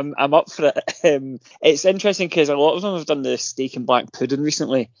 I'm up for it. It's interesting because a lot of them have done the steak and black pudding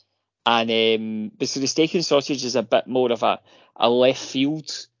recently, and so the steak and sausage is a bit more of a left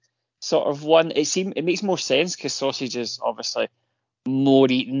field sort of one. It makes more sense because sausage is obviously more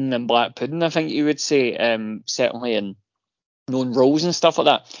eaten than black pudding, I think you would say, certainly in known rolls and stuff like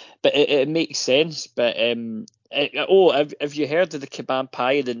that. But it makes sense. But have you heard of the kebab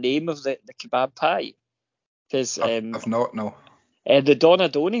pie? The name of the kebab pie? Because I've not, no. The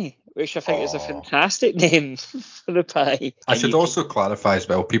Donadoni, which I think is a fantastic name for the pie. I should also clarify as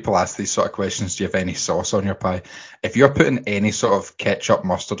well, people ask these sort of questions, do you have any sauce on your pie? If you're putting any sort of ketchup,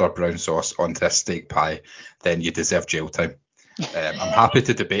 mustard or brown sauce onto a steak pie, then you deserve jail time. I'm happy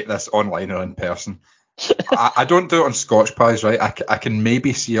to debate this online or in person. I don't do it on Scotch pies, right? I can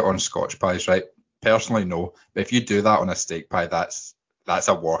maybe see it on Scotch pies, right? Personally, no. But if you do that on a steak pie, that's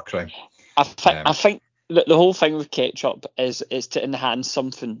a war crime. I think the whole thing with ketchup is to enhance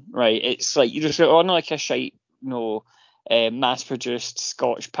something, right? It's like you just on like a shite, mass-produced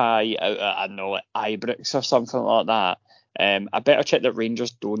Scotch pie out of, I don't know, like Ibrox or something like that. I better check that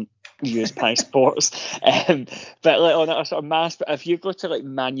Rangers don't use pie sports. But like on a sort of if you go to like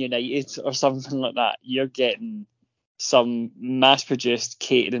Man United or something like that, you're getting some mass-produced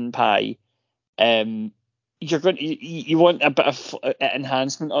catering pie. You're going you want a bit of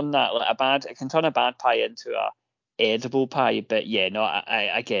enhancement on that. Like it can turn a bad pie into a edible pie. But yeah, no,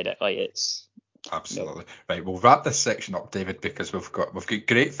 I get it. Like it's absolutely right. We'll wrap this section up, David, because we've got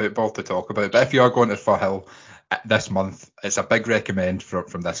great football to talk about. But if you are going to Firhill this month, it's a big recommend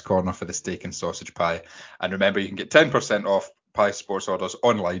from this corner for the steak and sausage pie. And remember, you can get 10% off pie sports orders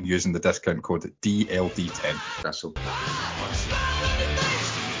online using the discount code DLD10. Thistle.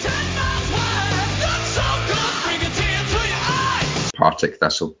 Partick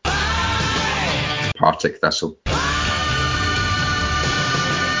Thistle. Partick Thistle.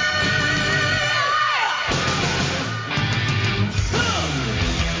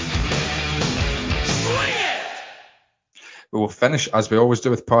 We will finish as we always do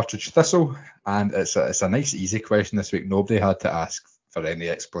with Partridge Thistle, and it's a nice easy question this week. Nobody had to ask for any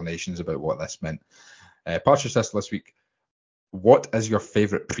explanations about what this meant. Partridge Thistle this week. What is your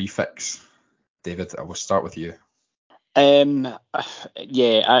favourite prefix? David, I will start with you. Yeah,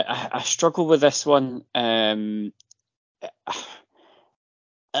 I struggle with this one. I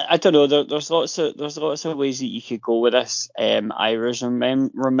don't know. There's lots of ways that you could go with this. I was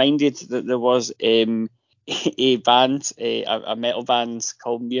reminded that there was a band, a metal band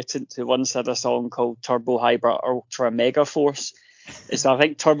called Mutant, who once had a song called Turbo Hyper Ultra Mega Force. So I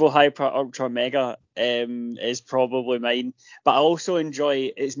think Turbo Hyper Ultra Mega is probably mine. But I also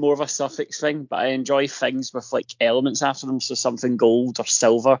enjoy, it's more of a suffix thing, but I enjoy things with like elements after them, so something gold or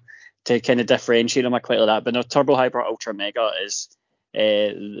silver to kind of differentiate them. I quite like that. But no, Turbo Hyper Ultra Mega is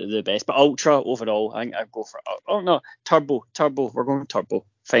the best. But Ultra overall, I think I'd go for, Turbo. We're going Turbo.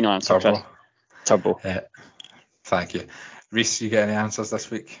 Final answer, Turbo. Chris. Turbo. Thank you. Reese, you get any answers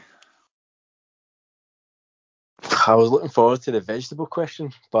this week? I was looking forward to the vegetable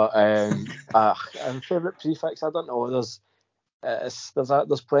question, but favourite prefix, I don't know.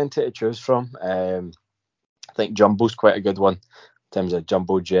 There's plenty to choose from. I think jumbo's quite a good one in terms of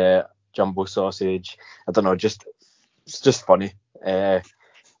jumbo jet, jumbo sausage. I don't know, it's just funny. I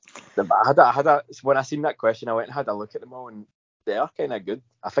had when I seen that question, I went and had a look at them all, and they are kind of good.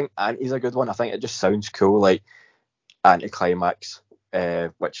 I think Auntie's a good one. I think it just sounds cool, like anticlimax,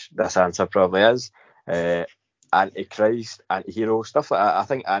 which this answer probably is. Antichrist, antihero, stuff like that. I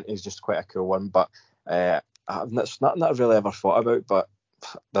think Auntie's just quite a cool one, but it's nothing that I've really ever thought about, but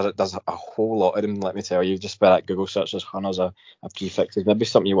there's a whole lot of them, let me tell you. Just by that Google search, there's hundreds of prefixes. Maybe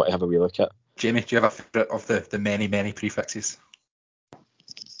something you want to have a wee look at. Jamie, do you have a favourite of the many prefixes?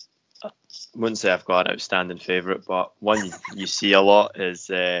 I wouldn't say I've got an outstanding favourite, but one you see a lot is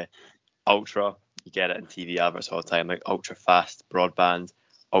Ultra. You get it in TV adverts all the time, like ultra fast broadband,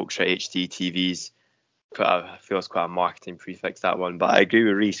 ultra HD TVs. I feel it's quite a marketing prefix, that one. But I agree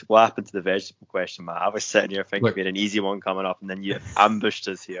with Reese. What happened to the vegetable question, man? I was sitting here thinking we had an easy one coming up, and then you ambushed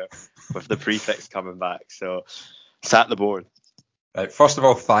us here with the prefix coming back. So, sat the board. Right, first of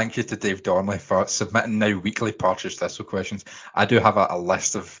all, thank you to Dave Donnelly for submitting now weekly Partridge Thistle questions. I do have a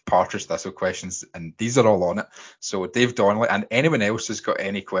list of Partridge Thistle questions, and these are all on it. So Dave Donnelly and anyone else who's got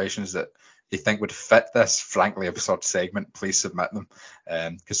any questions that they think would fit this frankly absurd segment, please submit them,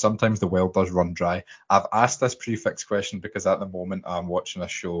 because sometimes the well does run dry. I've asked this prefix question because at the moment I'm watching a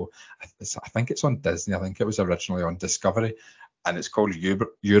show, I think it's on Disney, I think it was originally on Discovery, and it's called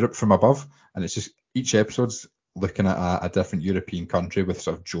Europe from Above, and it's just each episode's looking at a different European country with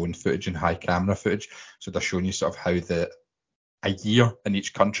sort of drone footage and high camera footage. So they're showing you sort of how a year in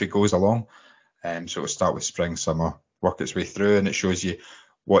each country goes along. So it'll start with spring, summer, work its way through, and it shows you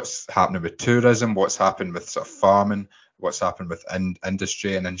what's happening with tourism, what's happened with sort of farming, what's happened with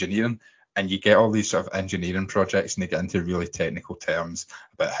industry and engineering. And you get all these sort of engineering projects, and they get into really technical terms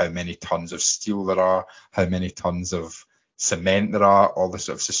about how many tons of steel there are, how many tons of cement there are, all the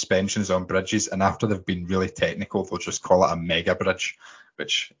sort of suspensions on bridges. And after they've been really technical, they'll just call it a mega bridge,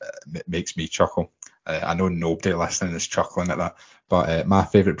 which makes me chuckle. I know nobody listening is chuckling at that, but my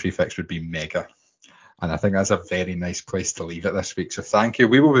favourite prefix would be mega. And I think that's a very nice place to leave it this week. So thank you.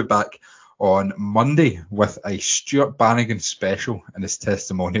 We will be back on Monday with a Stuart Bannigan special in his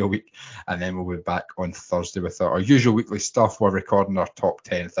testimonial week. And then we'll be back on Thursday with our usual weekly stuff. We're recording our top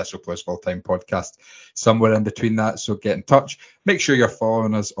 10 Thistle Plus full-time podcast somewhere in between that. So get in touch. Make sure you're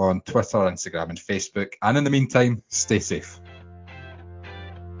following us on Twitter, Instagram and Facebook. And in the meantime, stay safe.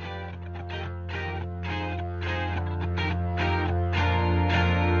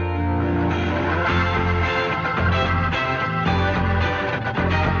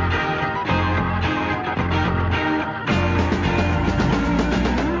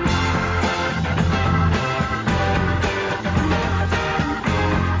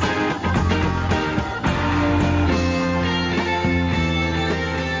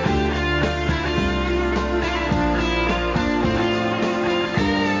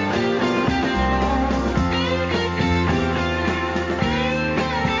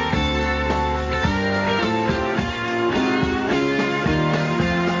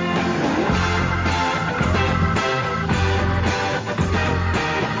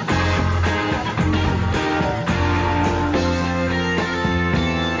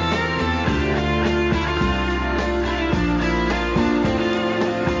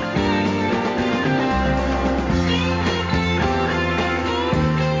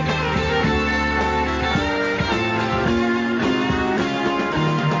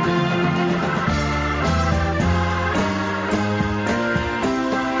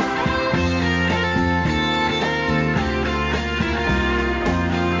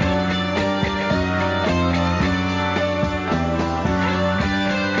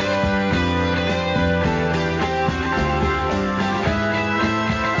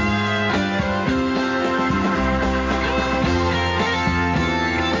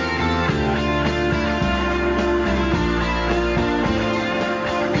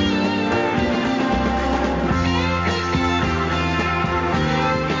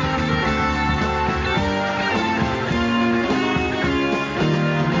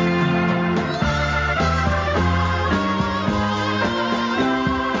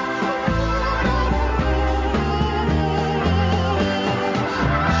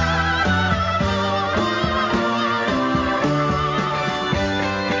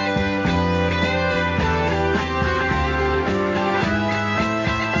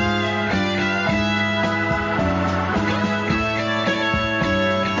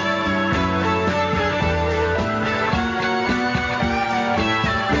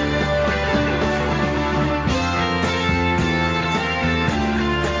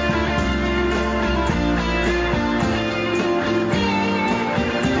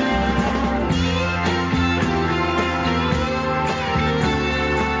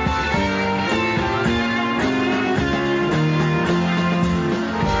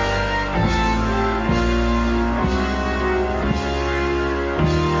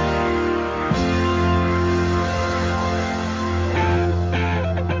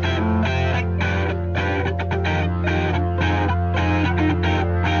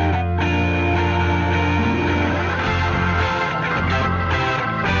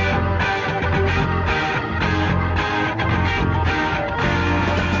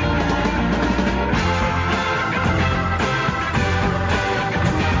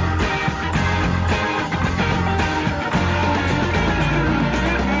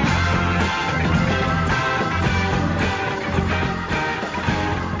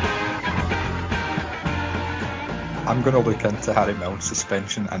 I'm going to look into Harry Milne's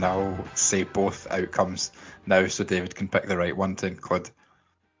suspension, and I'll say both outcomes now so David can pick the right one to include.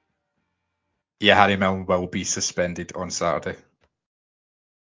 Yeah, Harry Milne will be suspended on Saturday.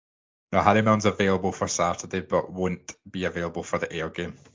 No, Harry Milne's available for Saturday, but won't be available for the Ayr game.